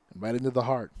 And right into the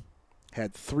heart.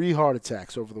 Had 3 heart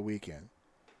attacks over the weekend.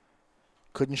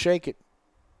 Couldn't shake it.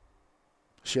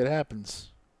 Shit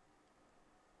happens.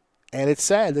 And it's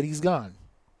sad that he's gone.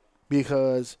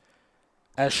 Because,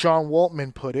 as Sean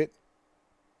Waltman put it,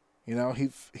 you know,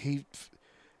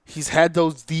 he's had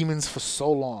those demons for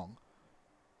so long.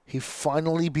 He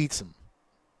finally beats them.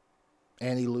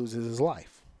 And he loses his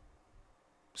life.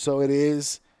 So it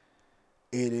is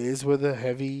with a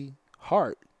heavy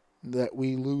heart that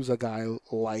we lose a guy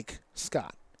like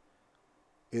Scott.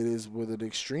 It is with an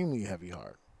extremely heavy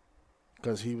heart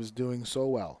because he was doing so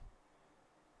well.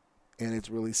 And it's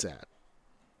really sad.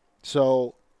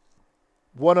 So,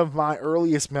 one of my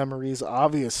earliest memories,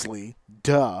 obviously,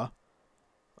 I'm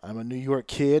a New York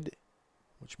kid,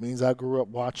 which means I grew up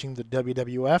watching the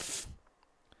WWF.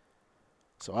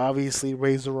 So, obviously,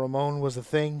 Razor Ramon was a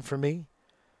thing for me.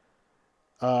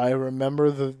 I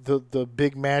remember the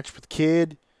big match with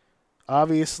Kid.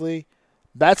 Obviously,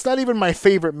 that's not even my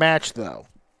favorite match, though.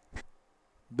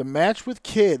 The match with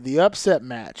Kid, the upset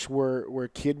match, where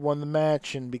Kid won the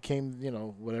match and became, you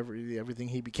know, everything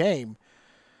he became.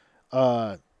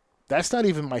 That's not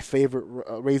even my favorite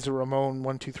Razor Ramon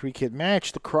 1-2-3 Kid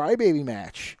match. The Crybaby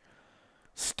match,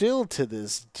 still to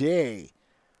this day,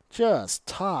 just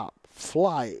top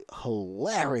flight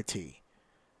hilarity.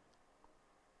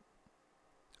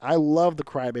 I love the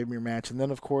Crybaby match. And then,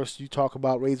 of course, you talk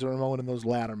about Razor Ramon in those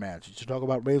ladder matches. You talk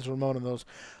about Razor Ramon in those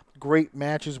great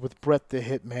matches with Bret the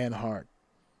Hitman Hart.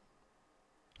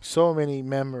 So many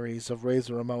memories of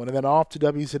Razor Ramon. And then off to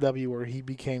WCW where he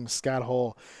became Scott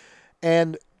Hall.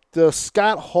 And the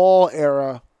Scott Hall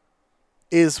era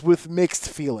is with mixed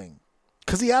feeling.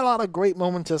 Because he had a lot of great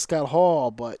moments at Scott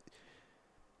Hall, but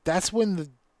that's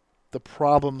when the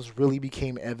problems really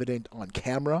became evident on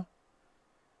camera.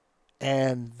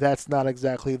 And that's not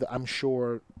exactly, I'm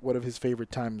sure, one of his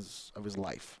favorite times of his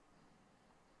life.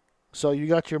 So you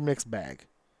got your mixed bag.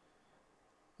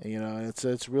 You know,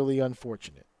 it's really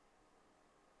unfortunate.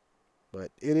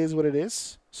 But it is what it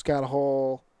is. Scott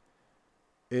Hall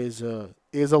is a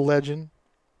legend.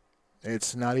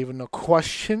 It's not even a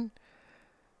question.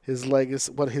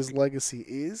 What his legacy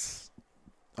is.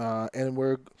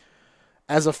 And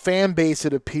as a fan base,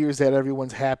 it appears that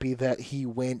everyone's happy that he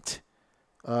went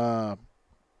in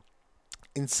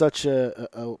such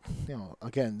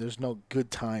again, there's no good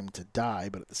time to die,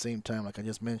 but at the same time, like I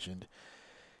just mentioned,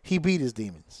 he beat his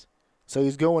demons. So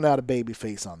he's going out a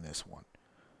babyface on this one.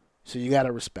 So you got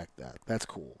to respect that. That's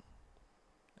cool.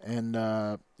 And,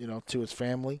 to his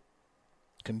family,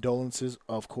 condolences,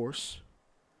 of course,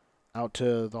 out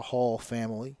to the Hall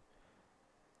family.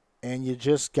 And you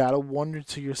just got to wonder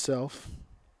to yourself,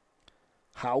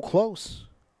 how close?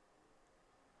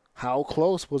 How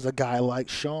close was a guy like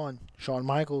Shawn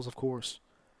Michaels, of course?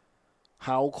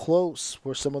 How close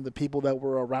were some of the people that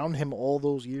were around him all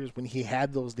those years when he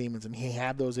had those demons and he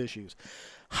had those issues?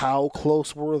 How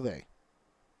close were they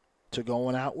to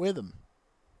going out with him?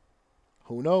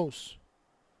 Who knows?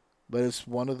 But it's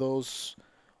one of those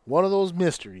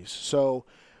mysteries. So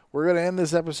we're going to end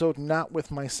this episode not with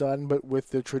my son, but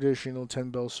with the traditional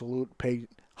 10-bell salute, pay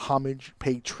homage,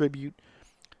 pay tribute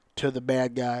to the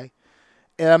bad guy.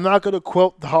 And I'm not going to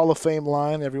quote the Hall of Fame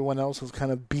line. Everyone else has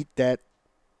kind of beat that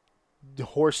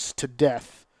horse to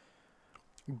death.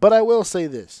 But I will say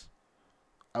this.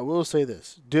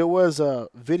 There was a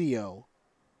video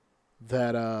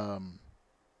that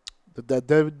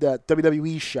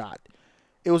WWE shot.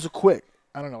 It was a quick,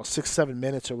 6-7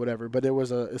 minutes or whatever. But there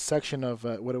was a section of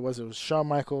what it was. It was Shawn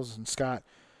Michaels and Scott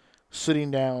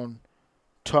sitting down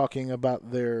talking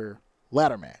about their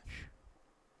ladder match.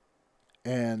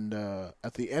 And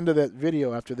at the end of that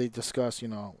video, after they discussed,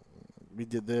 we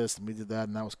did this and we did that,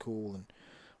 and that was cool, and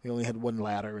we only had one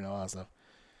ladder and all that stuff.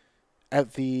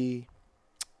 At the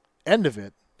end of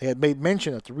it, they had made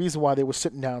mention that the reason why they were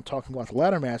sitting down talking about the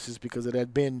ladder match is because it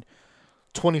had been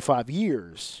 25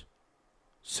 years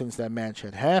since that match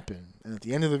had happened. And at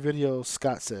the end of the video,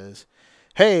 Scott says,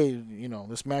 hey,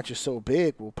 this match is so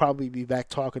big, we'll probably be back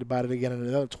talking about it again in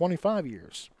another 25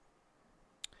 years.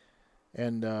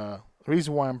 And the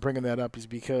reason why I'm bringing that up is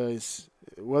because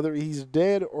whether he's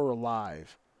dead or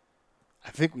alive, I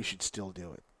think we should still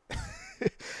do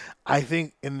it. I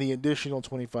think in the additional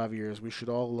 25 years, we should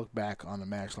all look back on a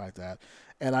match like that.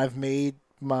 And I've made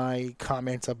my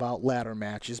comments about ladder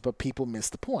matches, but people miss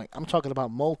the point. I'm talking about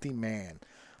multi-man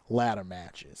ladder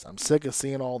matches. I'm sick of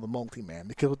seeing all the multi-man,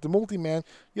 because with the multi-man,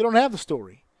 you don't have the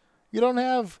story.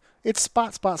 It's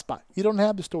spot. You don't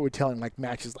have the storytelling like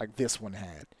matches like this one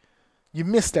had. You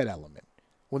miss that element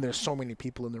when there's so many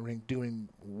people in the ring doing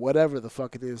whatever the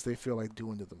fuck it is they feel like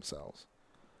doing to themselves.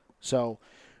 So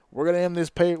we're gonna end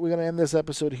this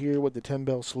episode here with the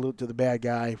 10-bell salute to the bad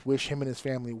guy. Wish him and his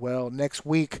family well. Next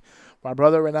week, my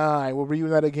brother and I will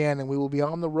reunite again, and we will be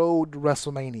on the road to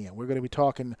WrestleMania. We're gonna be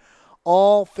talking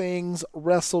all things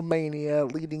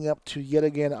WrestleMania leading up to yet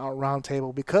again our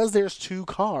roundtable. Because there's 2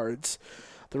 cards,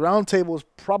 the roundtable is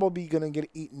probably going to get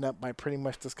eaten up by pretty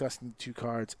much discussing the 2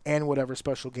 cards and whatever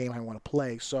special game I want to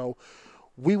play. So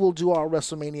we will do our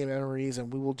WrestleMania memories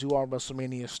and we will do our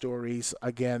WrestleMania stories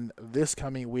again this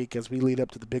coming week as we lead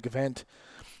up to the big event.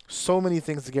 So many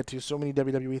things to get to, so many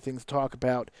WWE things to talk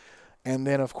about. And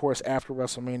then, of course, after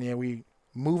WrestleMania, we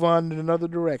move on in another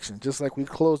direction. Just like we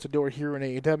closed the door here in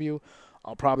AEW,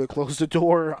 I'll probably close the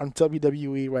door on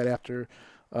WWE right after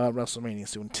WrestleMania.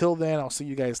 So until then, I'll see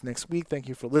you guys next week. Thank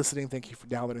you for listening. Thank you for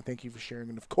downloading. Thank you for sharing.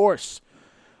 And, of course,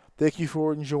 thank you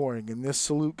for enjoying. And this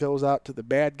salute goes out to the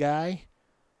bad guy.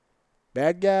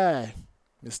 Bad guy,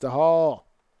 Mr. Hall,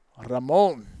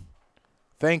 Ramon.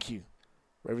 Thank you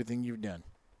for everything you've done.